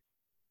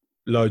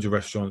loads of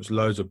restaurants,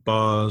 loads of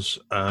bars,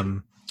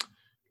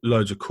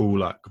 loads of cool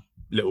like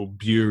little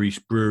brewery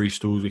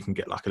stalls. We can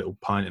get like a little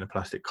pint in a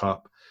plastic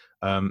cup.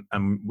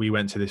 And we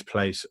went to this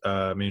place,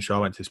 me and Shah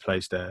went to this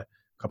place there a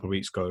couple of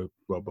weeks ago,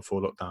 well,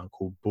 before lockdown,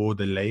 called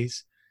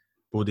Bordelaise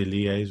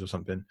or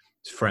something.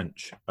 It's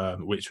French,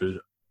 which was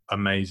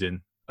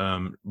amazing.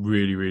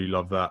 Really, really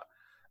love that.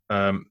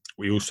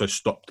 We also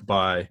stopped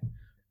by,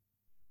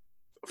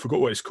 I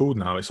forgot what it's called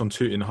now. It's on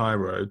Tooting High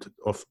Road,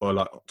 or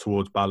like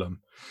towards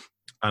Balham.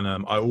 And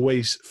I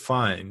always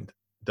find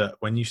that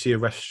when you see a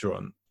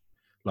restaurant,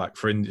 like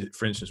for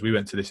instance, we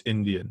went to this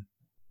Indian,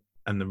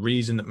 and the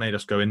reason that made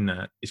us go in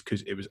there is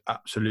because it was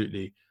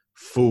absolutely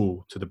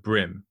full to the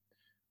brim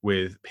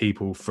with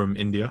people from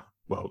India.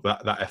 Well,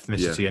 that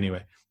ethnicity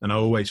anyway. And I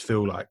always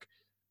feel like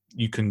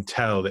you can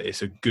tell that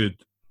it's a good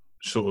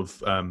sort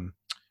of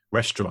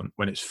restaurant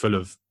when it's full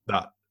of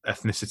that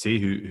ethnicity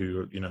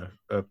who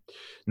are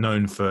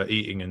known for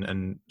eating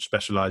and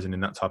specializing in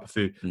that type of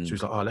food. So he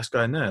was like, oh, let's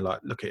go in there. Like,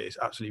 look at it. It's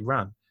absolutely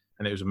ran.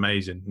 And it was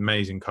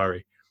amazing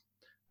curry.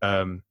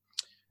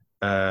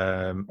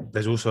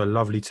 There's also a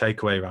lovely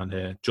takeaway around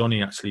here.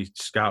 Johnny actually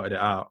scouted it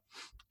out.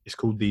 It's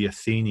called the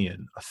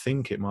Athenian. I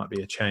think it might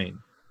be a chain.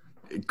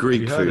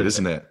 Greek food,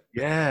 isn't it?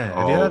 Yeah.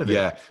 Have you heard of it?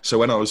 Yeah. So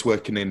when I was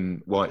working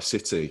in White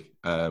City,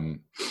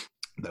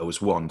 there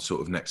was one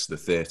sort of next to the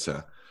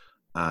theatre,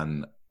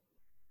 and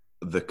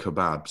the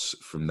kebabs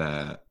from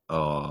there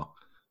are,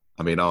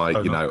 I mean,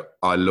 So nice.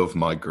 I love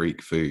my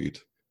Greek food.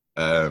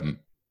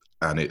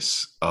 And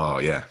it's, oh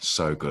yeah,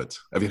 so good.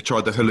 Have you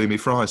tried the halloumi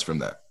fries from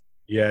there?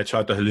 Yeah,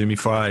 tried the halloumi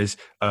fries,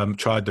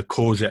 tried the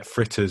courgette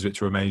fritters,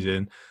 which were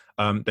amazing.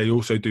 They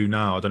also do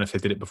now, I don't know if they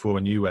did it before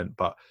when you went,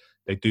 but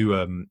they do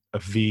a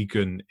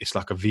vegan, it's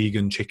like a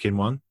vegan chicken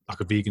one,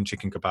 like a vegan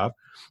chicken kebab.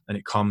 And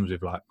it comes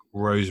with like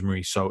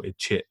rosemary salted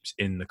chips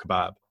in the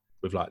kebab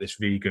with like this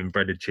vegan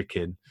breaded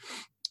chicken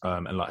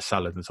and like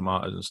salad and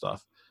tomatoes and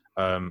stuff.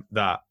 And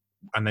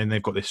then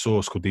they've got this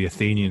sauce called the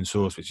Athenian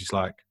sauce, which is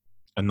like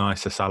a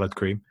nicer salad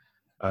cream.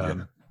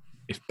 Yeah.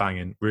 It's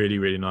banging, really,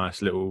 really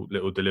nice little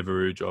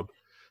Deliveroo job.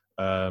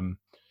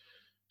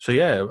 So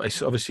yeah,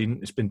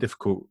 it's been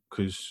difficult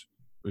because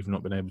we've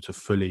not been able to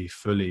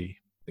fully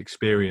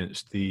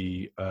experience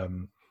the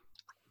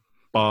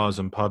bars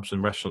and pubs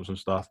and restaurants and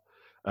stuff.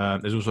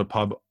 There's also a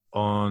pub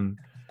on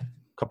a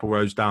couple of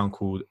roads down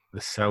called the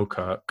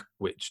Selkirk,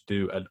 which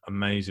do an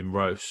amazing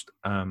roast.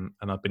 And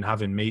I've been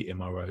having meat in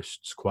my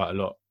roasts quite a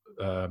lot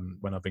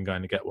when I've been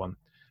going to get one.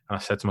 And I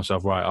said to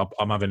myself, right,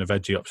 I'm having a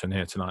veggie option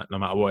here tonight. No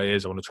matter what it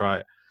is, I want to try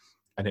it.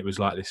 And it was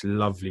like this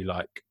lovely,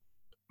 like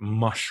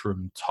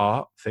mushroom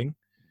tart thing.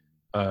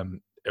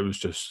 It was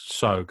just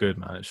so good,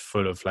 man. It's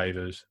full of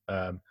flavors.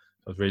 I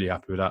was really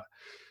happy with that.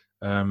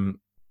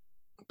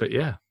 But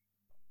yeah.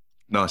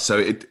 Nice. So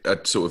it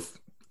sort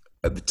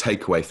of the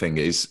takeaway thing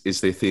is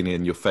the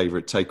Athenian your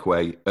favorite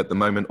takeaway at the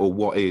moment, or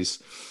what's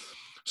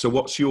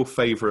your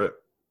favorite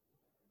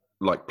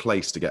like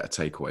place to get a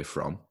takeaway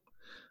from?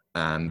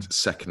 And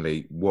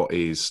secondly, what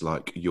is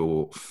like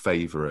your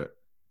favorite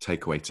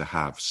takeaway to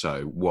have?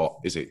 So what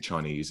is it?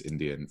 Chinese,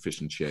 Indian,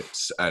 fish and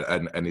chips?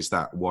 And is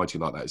that, why do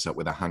you like that? Is that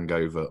with a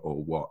hangover or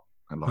what?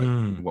 And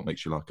like, what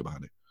makes you like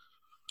about it?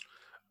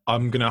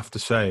 I'm going to have to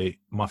say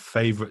my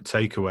favorite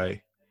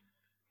takeaway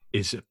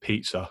is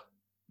pizza.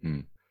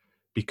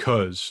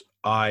 Because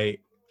I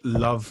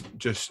love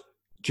just,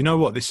 do you know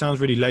what? This sounds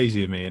really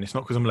lazy of me, and it's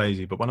not because I'm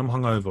lazy, but when I'm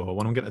hungover or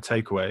when I'm getting a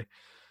takeaway,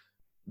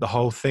 the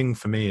whole thing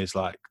for me is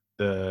like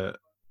the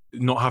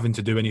not having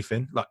to do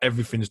anything. Like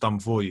everything's done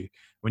for you.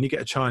 When you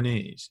get a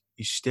Chinese,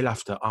 you still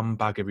have to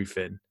unbag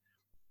everything,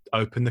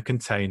 open the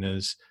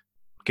containers,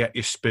 get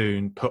your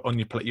spoon, put on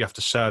your plate. You have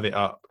to serve it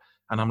up.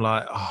 And I'm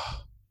like,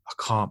 oh, I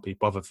can't be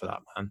bothered for that,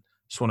 man.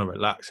 Just want to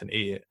relax and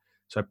eat it.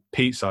 So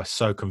pizza is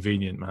so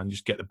convenient, man. You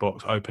just get the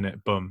box, open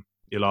it, boom,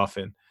 you're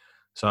laughing.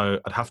 So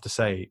I'd have to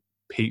say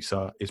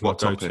pizza is my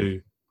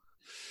go-to.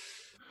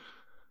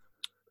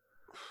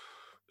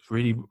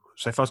 Really,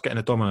 so if I was getting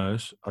a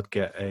Domino's, I'd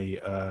get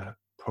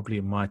probably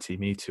a Mighty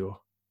Meteor.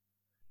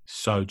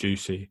 So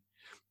juicy.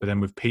 But then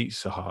with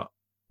Pizza Hut,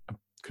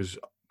 because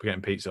we're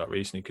getting Pizza Hut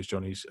recently because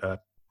Johnny's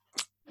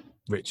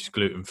Rich is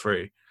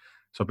gluten-free.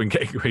 So I've been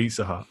getting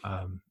Pizza Hut,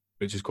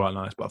 which is quite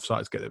nice. But I've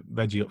started to get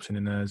the veggie option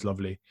in there. It's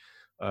lovely.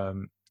 But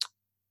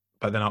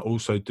then I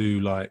also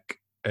do like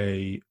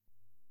I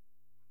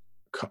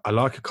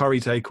like a curry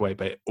takeaway,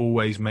 but it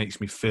always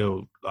makes me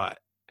feel like,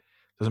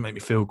 doesn't make me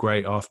feel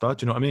great after.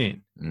 Do you know what I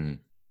mean?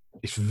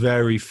 It's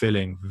very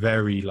filling,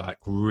 very like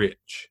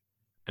rich,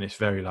 and it's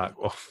very like,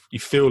 oh, you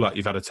feel like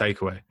you've had a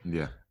takeaway.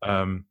 Yeah.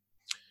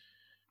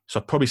 So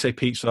I'd probably say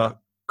pizza,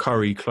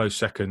 curry, close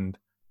second.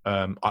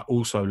 I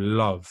also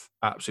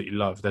absolutely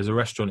love. There's a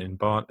restaurant in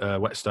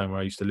Whetstone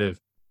where I used to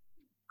live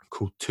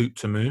called Toot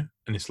Tamu,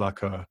 and it's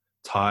like a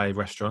Thai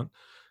restaurant.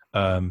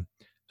 And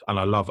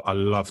I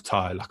love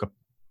Thai,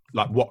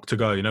 like wok to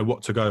go,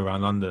 wok to go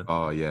around London.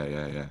 Oh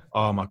yeah.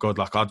 Oh my God.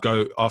 Like I'd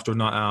go after a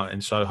night out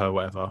in Soho,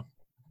 whatever.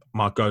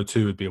 My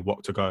go-to would be a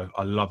wok to go.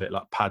 I love it.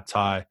 Like pad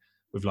Thai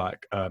with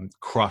like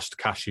crushed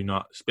cashew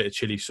nuts, bit of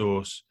chili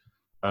sauce,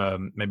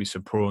 maybe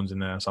some prawns in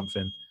there or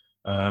something.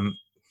 Can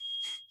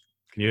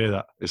you hear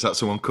that? Is that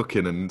someone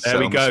cooking? And there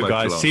we go,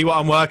 guys. Alarm? See what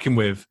I'm working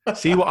with.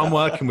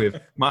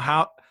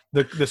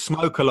 The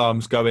smoke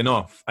alarm's going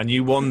off, and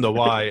you wonder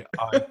why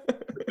I do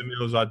the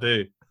meals I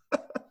do.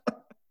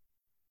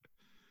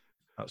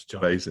 That's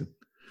John. Amazing.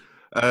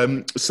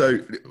 So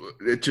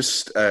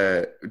just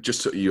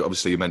you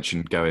obviously you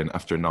mentioned going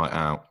after a night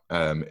out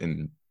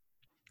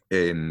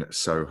in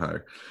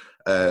Soho.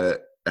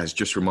 Has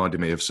just reminded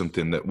me of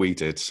something that we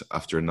did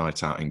after a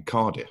night out in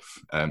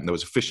Cardiff. There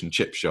was a fish and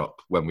chip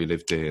shop when we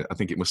lived here. I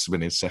think it must have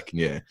been in second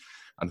year.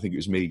 And I think it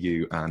was me,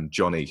 you, and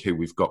Johnny, who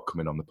we've got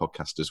coming on the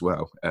podcast as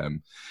well. I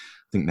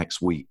think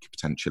next week,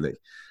 potentially.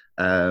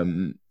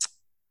 I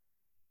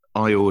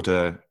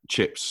order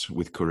chips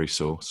with curry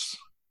sauce.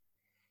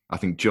 I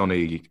think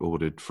Johnny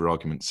ordered, for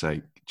argument's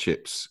sake,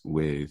 chips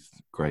with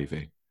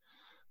gravy.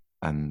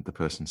 And the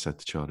person said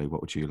to Charlie,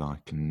 what would you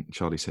like? And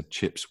Charlie said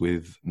chips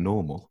with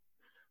normal.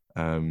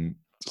 My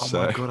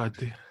God,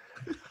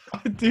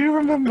 I do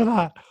remember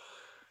that.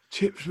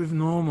 Chips with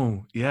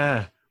normal,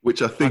 yeah.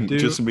 Which I think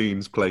just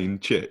means plain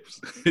chips.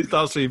 It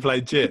does mean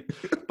plain chips.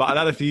 But I'd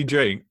had a few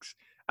drinks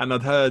and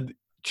I'd heard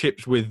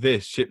chips with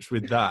this, chips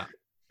with that.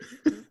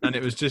 And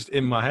it was just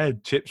in my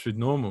head, chips with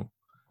normal.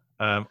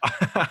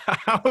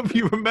 How have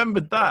you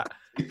remembered that?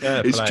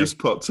 Fair It's play. just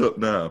popped up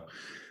now.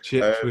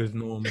 Chips with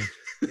normal.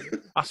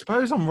 I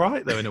suppose I'm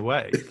right though in a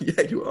way.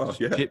 Yeah, you are.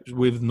 Yeah. Chips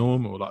with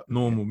normal, like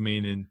normal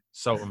meaning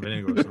salt and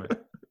vinegar or something.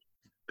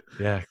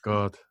 Yeah,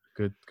 God,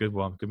 good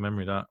one, good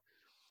memory that.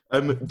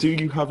 Do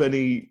you have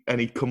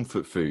any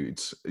comfort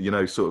foods? You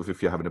know, sort of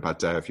if you're having a bad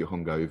day, if you're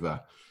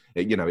hungover,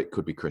 it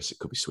could be crisps, it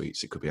could be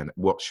sweets, it could be.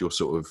 What's your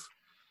sort of,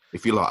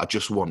 if you're like, I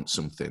just want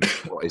something,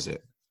 what is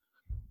it?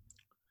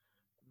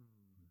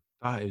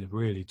 That is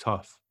really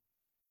tough.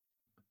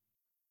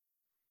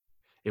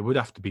 It would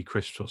have to be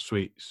crisps or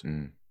sweets.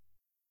 Mm.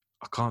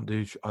 I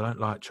don't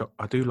like chocolate.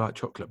 I do like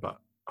chocolate, but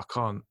I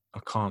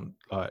can't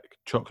like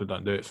chocolate.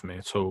 Don't do it for me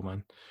at all,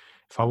 man.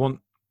 If I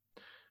want,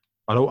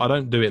 I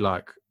don't do it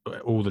like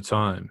all the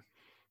time.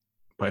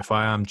 But if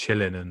I am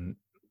chilling and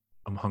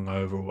I'm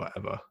hungover or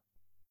whatever,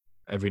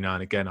 every now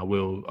and again I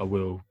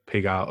will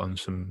pig out on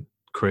some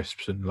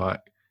crisps and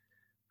like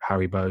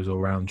Haribos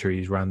or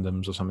Roundtrees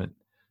randoms or something.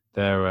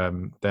 They're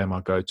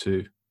my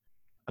go-to.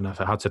 And if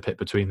I had to pick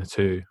between the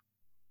two,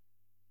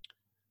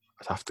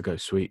 I'd have to go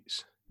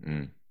sweets.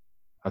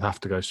 I'd have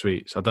to go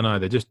sweets. I don't know.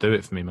 They just do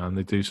it for me, man.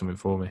 They do something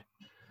for me.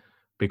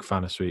 Big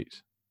fan of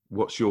sweets.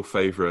 What's your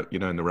favourite,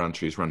 in the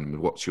Roundtrees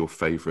random, what's your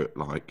favourite,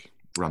 like,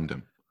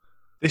 random?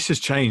 This has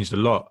changed a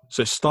lot.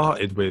 So it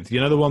started with,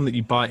 the one that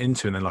you bite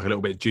into and then like a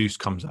little bit of juice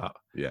comes out?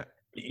 Yeah.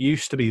 It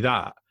used to be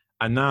that.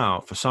 And now,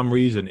 for some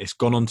reason, it's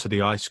gone onto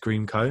the ice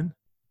cream cone.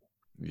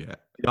 Yeah.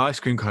 The ice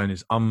cream cone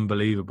is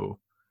unbelievable.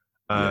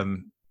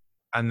 And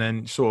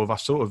then I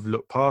sort of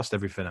look past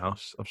everything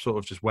else. I'm sort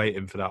of just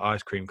waiting for that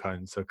ice cream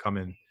cone to come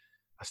in.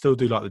 I still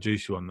do like the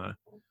juicy one though.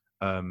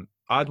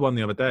 I had one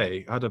the other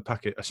day. I had a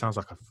packet. It sounds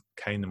like I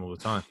cane them all the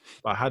time,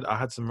 but I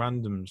had some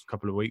randoms a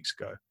couple of weeks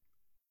ago,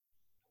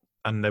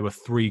 and there were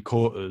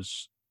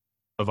 3/4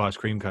 of ice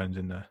cream cones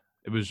in there.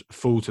 It was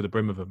full to the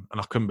brim of them,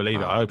 and I couldn't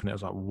believe it. I opened it. I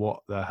was like,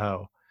 "What the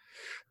hell?"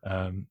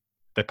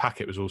 Their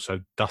packet was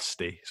also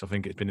dusty, so I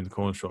think it's been in the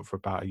corner shop for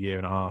about 1.5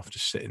 years,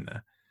 just sitting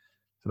there.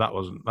 So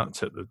that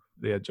took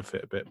the edge off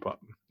it a bit. But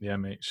yeah,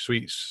 mate,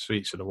 sweets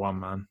are the one,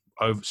 man.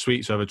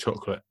 Sweets over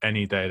chocolate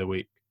any day of the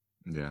week.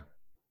 Yeah.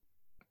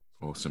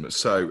 Awesome.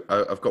 So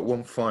I've got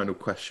one final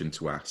question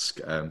to ask.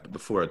 But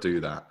before I do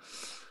that,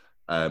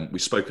 we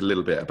spoke a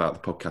little bit about the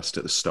podcast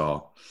at the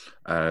start.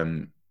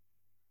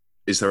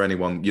 Is there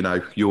anyone,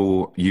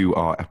 you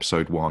are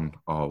episode 1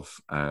 of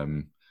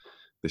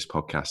this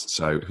podcast.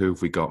 So who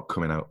have we got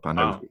coming up? I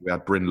know we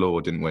had Bryn Law,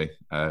 didn't we?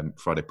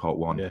 Friday part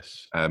 1.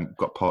 Yes.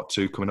 Got part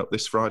 2 coming up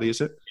this Friday,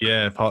 is it?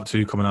 Yeah, part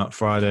 2 coming out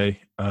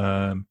Friday.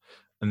 And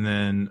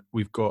then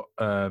we've got,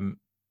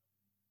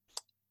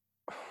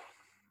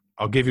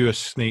 I'll give you a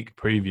sneak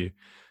preview.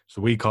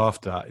 So the week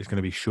after that is going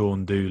to be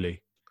Sean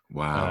Dooley.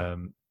 Wow.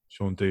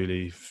 Sean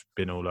Dooley's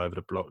been all over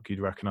the block.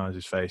 You'd recognise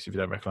his face if you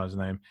don't recognise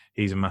the name.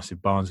 He's a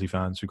massive Barnsley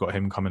fan, so we've got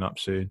him coming up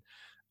soon.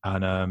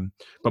 And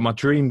but my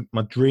dream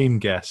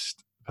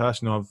guest, the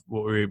person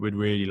we would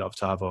really love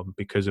to have on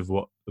because of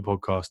what the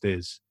podcast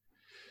is,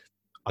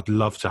 I'd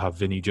love to have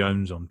Vinnie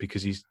Jones on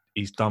because he's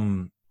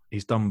done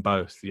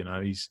both.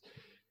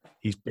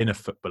 He's been a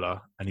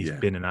footballer and he's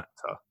been an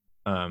actor.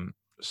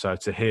 So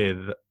to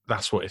hear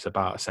that's what it's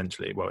about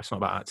essentially. Well, it's not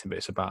about acting, but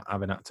it's about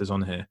having actors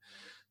on here.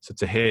 So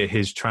to hear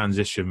his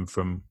transition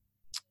from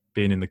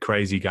being in the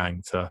Crazy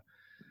Gang to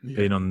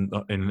being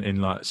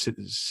in like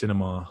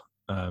cinema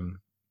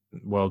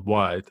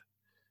worldwide,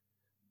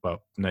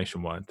 well,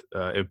 nationwide,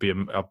 it'd be.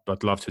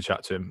 I'd love to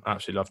chat to him.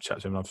 Absolutely love to chat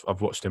to him.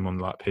 I've watched him on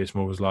like Piers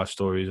Morgan's Life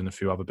Stories and a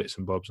few other bits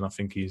and bobs, and I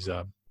think he's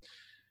a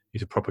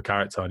proper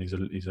character and he's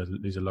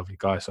a lovely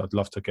guy. So I'd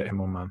love to get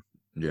him on, man.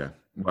 Yeah.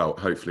 Well,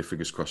 hopefully,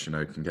 fingers crossed,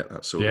 can get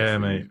that sorted. Yeah,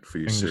 mate. For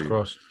you fingers soon.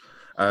 Crossed.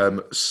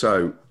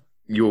 So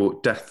your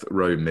death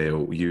row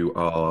meal, you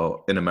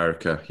are in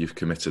America, you've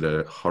committed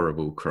a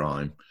horrible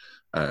crime.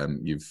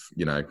 You've,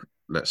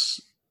 let's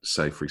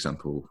say, for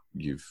example,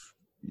 you've,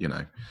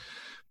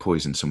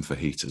 poisoned some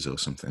fajitas or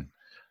something.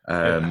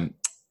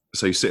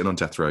 So you're sitting on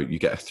death row, you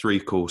get a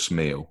 3-course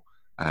meal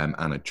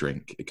and a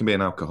drink. It can be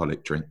an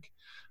alcoholic drink.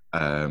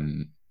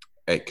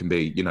 It can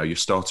be, your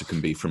starter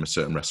can be from a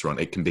certain restaurant.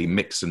 It can be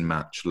mix and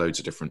match, loads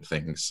of different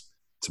things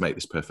to make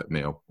this perfect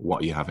meal.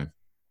 What are you having?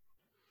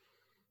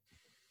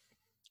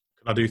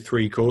 Can I do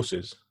 3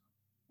 courses?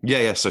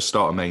 Yeah. So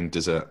starter, main,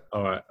 dessert.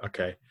 All right.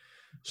 Okay.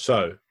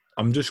 So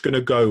I'm just going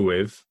to go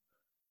with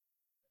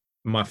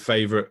my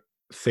favourite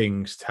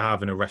things to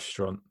have in a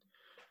restaurant.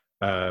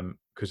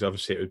 Because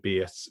obviously it would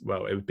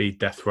be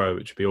death row,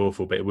 which would be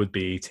awful, but it would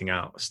be eating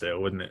out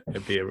still, wouldn't it?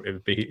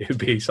 It would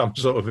be some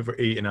sort of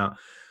eating out.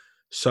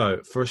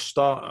 So for a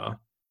starter,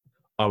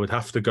 I would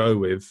have to go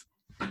with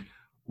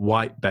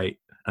whitebait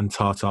and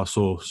tartar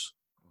sauce.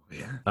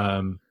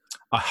 Yeah.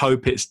 I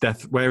hope it's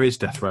death. Where is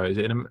death row? Is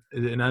it in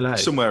LA?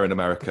 Somewhere in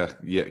America.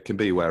 Yeah, it can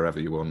be wherever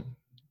you want.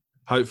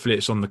 Hopefully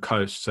it's on the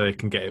coast so they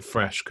can get it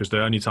fresh, because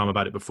the only time I've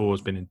had it before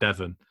has been in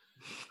Devon.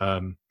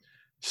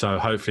 So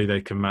hopefully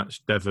they can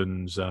match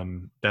Devon's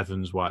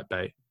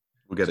whitebait.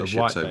 We'll get it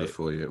shipped over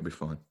for you. It'll be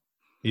fine.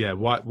 Yeah,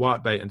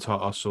 whitebait and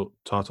tartar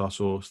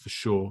sauce for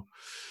sure.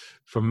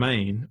 For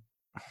main,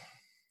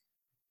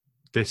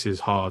 this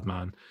is hard,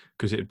 man,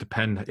 because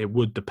it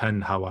would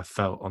depend how I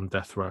felt on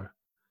death row.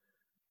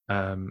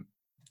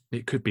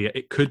 It could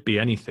be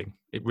anything.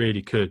 It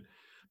really could.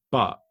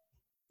 But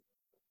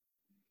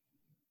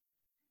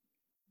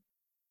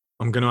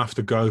I'm going to have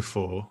to go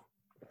for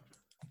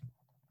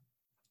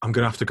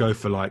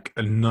like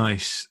a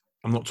nice,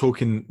 I'm not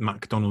talking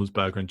McDonald's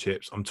burger and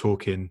chips. I'm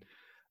talking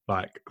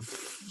like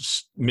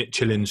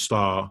Michelin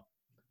star,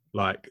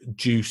 like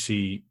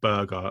juicy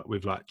burger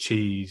with like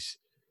cheese,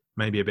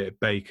 maybe a bit of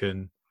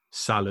bacon,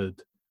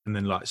 salad, and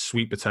then like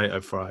sweet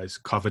potato fries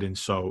covered in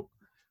salt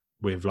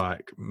with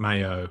like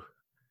mayo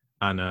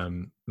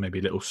and maybe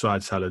a little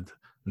side salad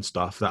and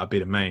stuff. That'd be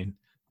the main,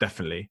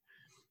 definitely.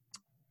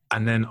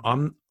 And then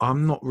I'm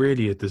not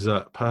really a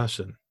dessert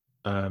person.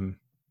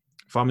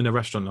 If I'm in a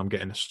restaurant and I'm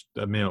getting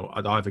a meal,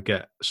 I'd either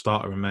get a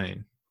starter and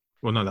main.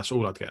 Well, no, that's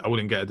all I'd get. I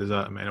wouldn't get a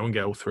dessert and main. I wouldn't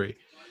get all three.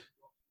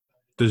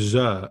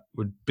 Dessert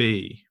would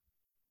be,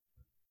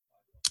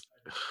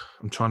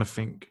 I'm trying to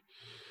think.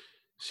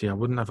 See, I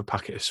wouldn't have a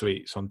packet of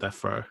sweets on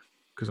death row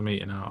because I'm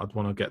eating out. I'd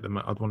want to get them.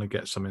 I'd want to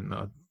get something that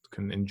I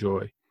can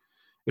enjoy.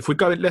 If we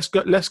go, let's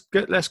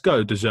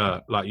go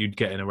dessert like you'd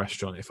get in a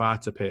restaurant. If I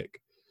had to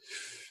pick,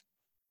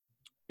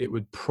 it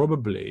would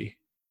probably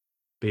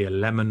be a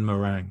lemon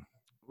meringue.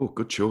 Oh,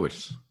 good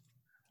choice.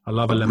 I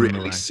love a lemon really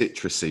meringue.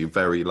 Citrusy,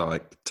 very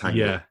like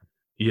tangy.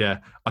 Yeah.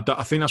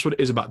 I think that's what it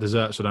is about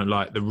desserts. I don't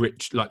like the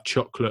rich, like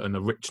chocolate and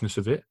the richness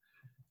of it.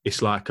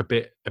 It's like a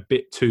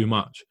bit too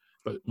much.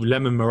 But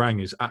lemon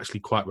meringue is actually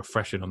quite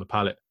refreshing on the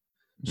palate.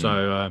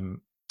 So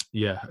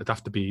it'd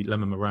have to be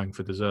lemon meringue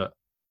for dessert.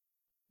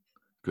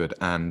 Good.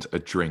 And a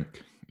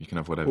drink. You can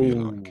have whatever you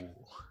like.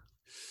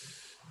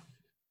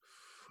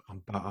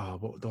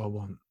 What do I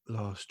want?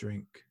 Last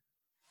drink.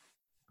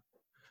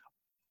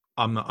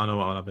 I know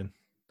what I'm having.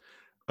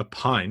 A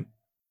pint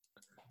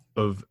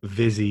of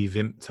Vizzy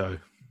Vimto.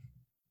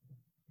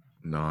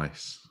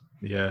 Nice.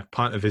 Yeah,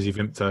 pint of Vizzy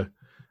Vimto.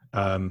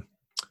 I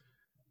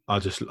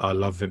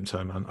love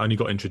Vimto, man. I only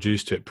got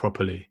introduced to it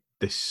properly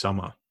this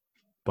summer,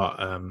 but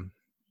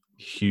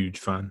huge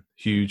fan.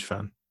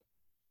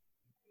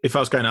 If I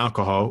was getting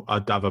alcohol,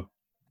 I'd have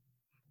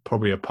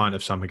probably a pint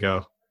of San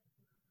Miguel.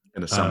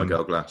 In a San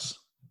Miguel glass.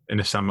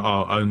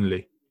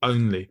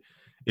 Only.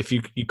 If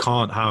you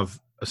can't have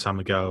a San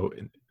Miguel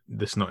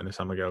that's not in a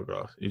San Miguel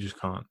glass, you just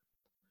can't.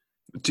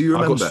 Do you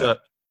remember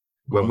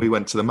when we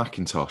went to the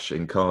Macintosh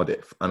in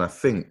Cardiff, and I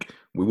think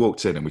we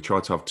walked in and we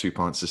tried to have 2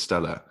 pints of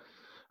Stella,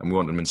 and we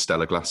wanted them in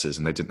Stella glasses,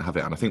 and they didn't have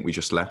it, and I think we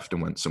just left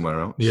and went somewhere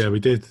else. Yeah, we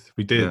did.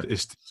 Yeah.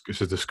 It's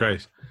a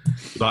disgrace.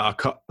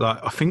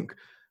 I think,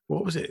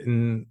 what was it,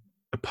 in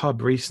a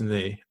pub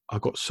recently, I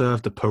got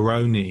served a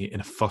Peroni in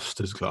a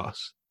Foster's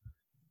glass,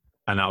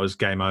 and that was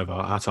game over.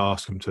 I had to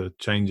ask them to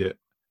change it.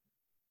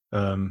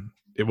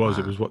 It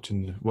was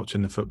watching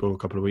the football a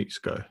couple of weeks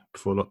ago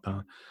before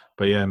lockdown.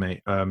 But yeah,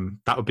 mate,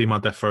 that would be my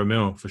death row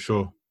meal for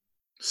sure.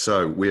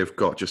 So we have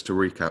got, just to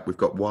recap, we've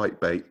got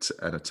white baked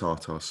and a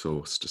tartar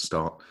sauce to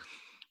start.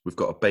 We've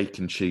got a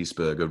bacon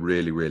cheeseburger,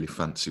 really, really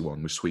fancy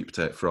one with sweet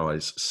potato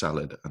fries,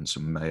 salad and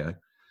some mayo.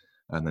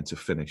 And then to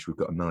finish, we've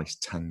got a nice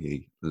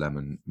tangy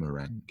lemon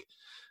meringue.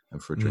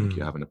 And for a drink,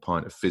 you're having a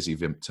pint of fizzy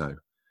Vimto.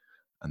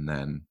 And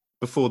then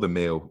before the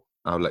meal,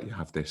 I'll let you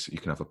have this. You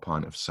can have a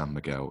pint of San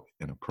Miguel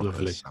in a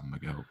proper San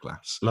Miguel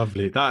glass.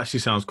 Lovely. That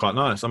actually sounds quite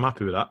nice. I'm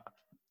happy with that.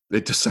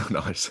 It does sound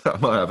nice. I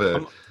might have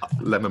a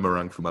lemon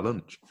meringue for my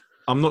lunch.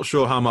 I'm not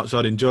sure how much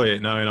I'd enjoy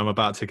it knowing I'm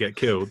about to get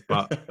killed,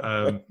 but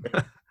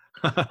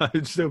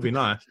it'd still be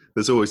nice.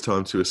 There's always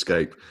time to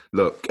escape.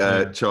 Look,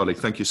 Charlie,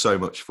 thank you so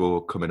much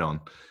for coming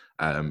on.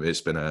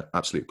 It's been an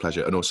absolute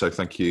pleasure. And also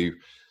thank you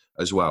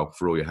as well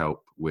for all your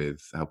help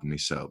with helping me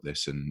set up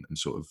this and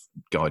sort of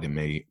guiding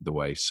me the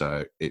way.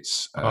 So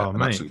it's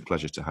an absolute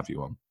pleasure to have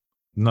you on.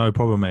 No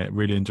problem, mate.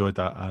 Really enjoyed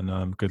that,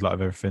 and good luck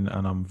with everything.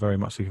 And I'm very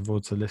much looking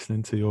forward to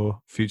listening to your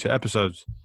future episodes.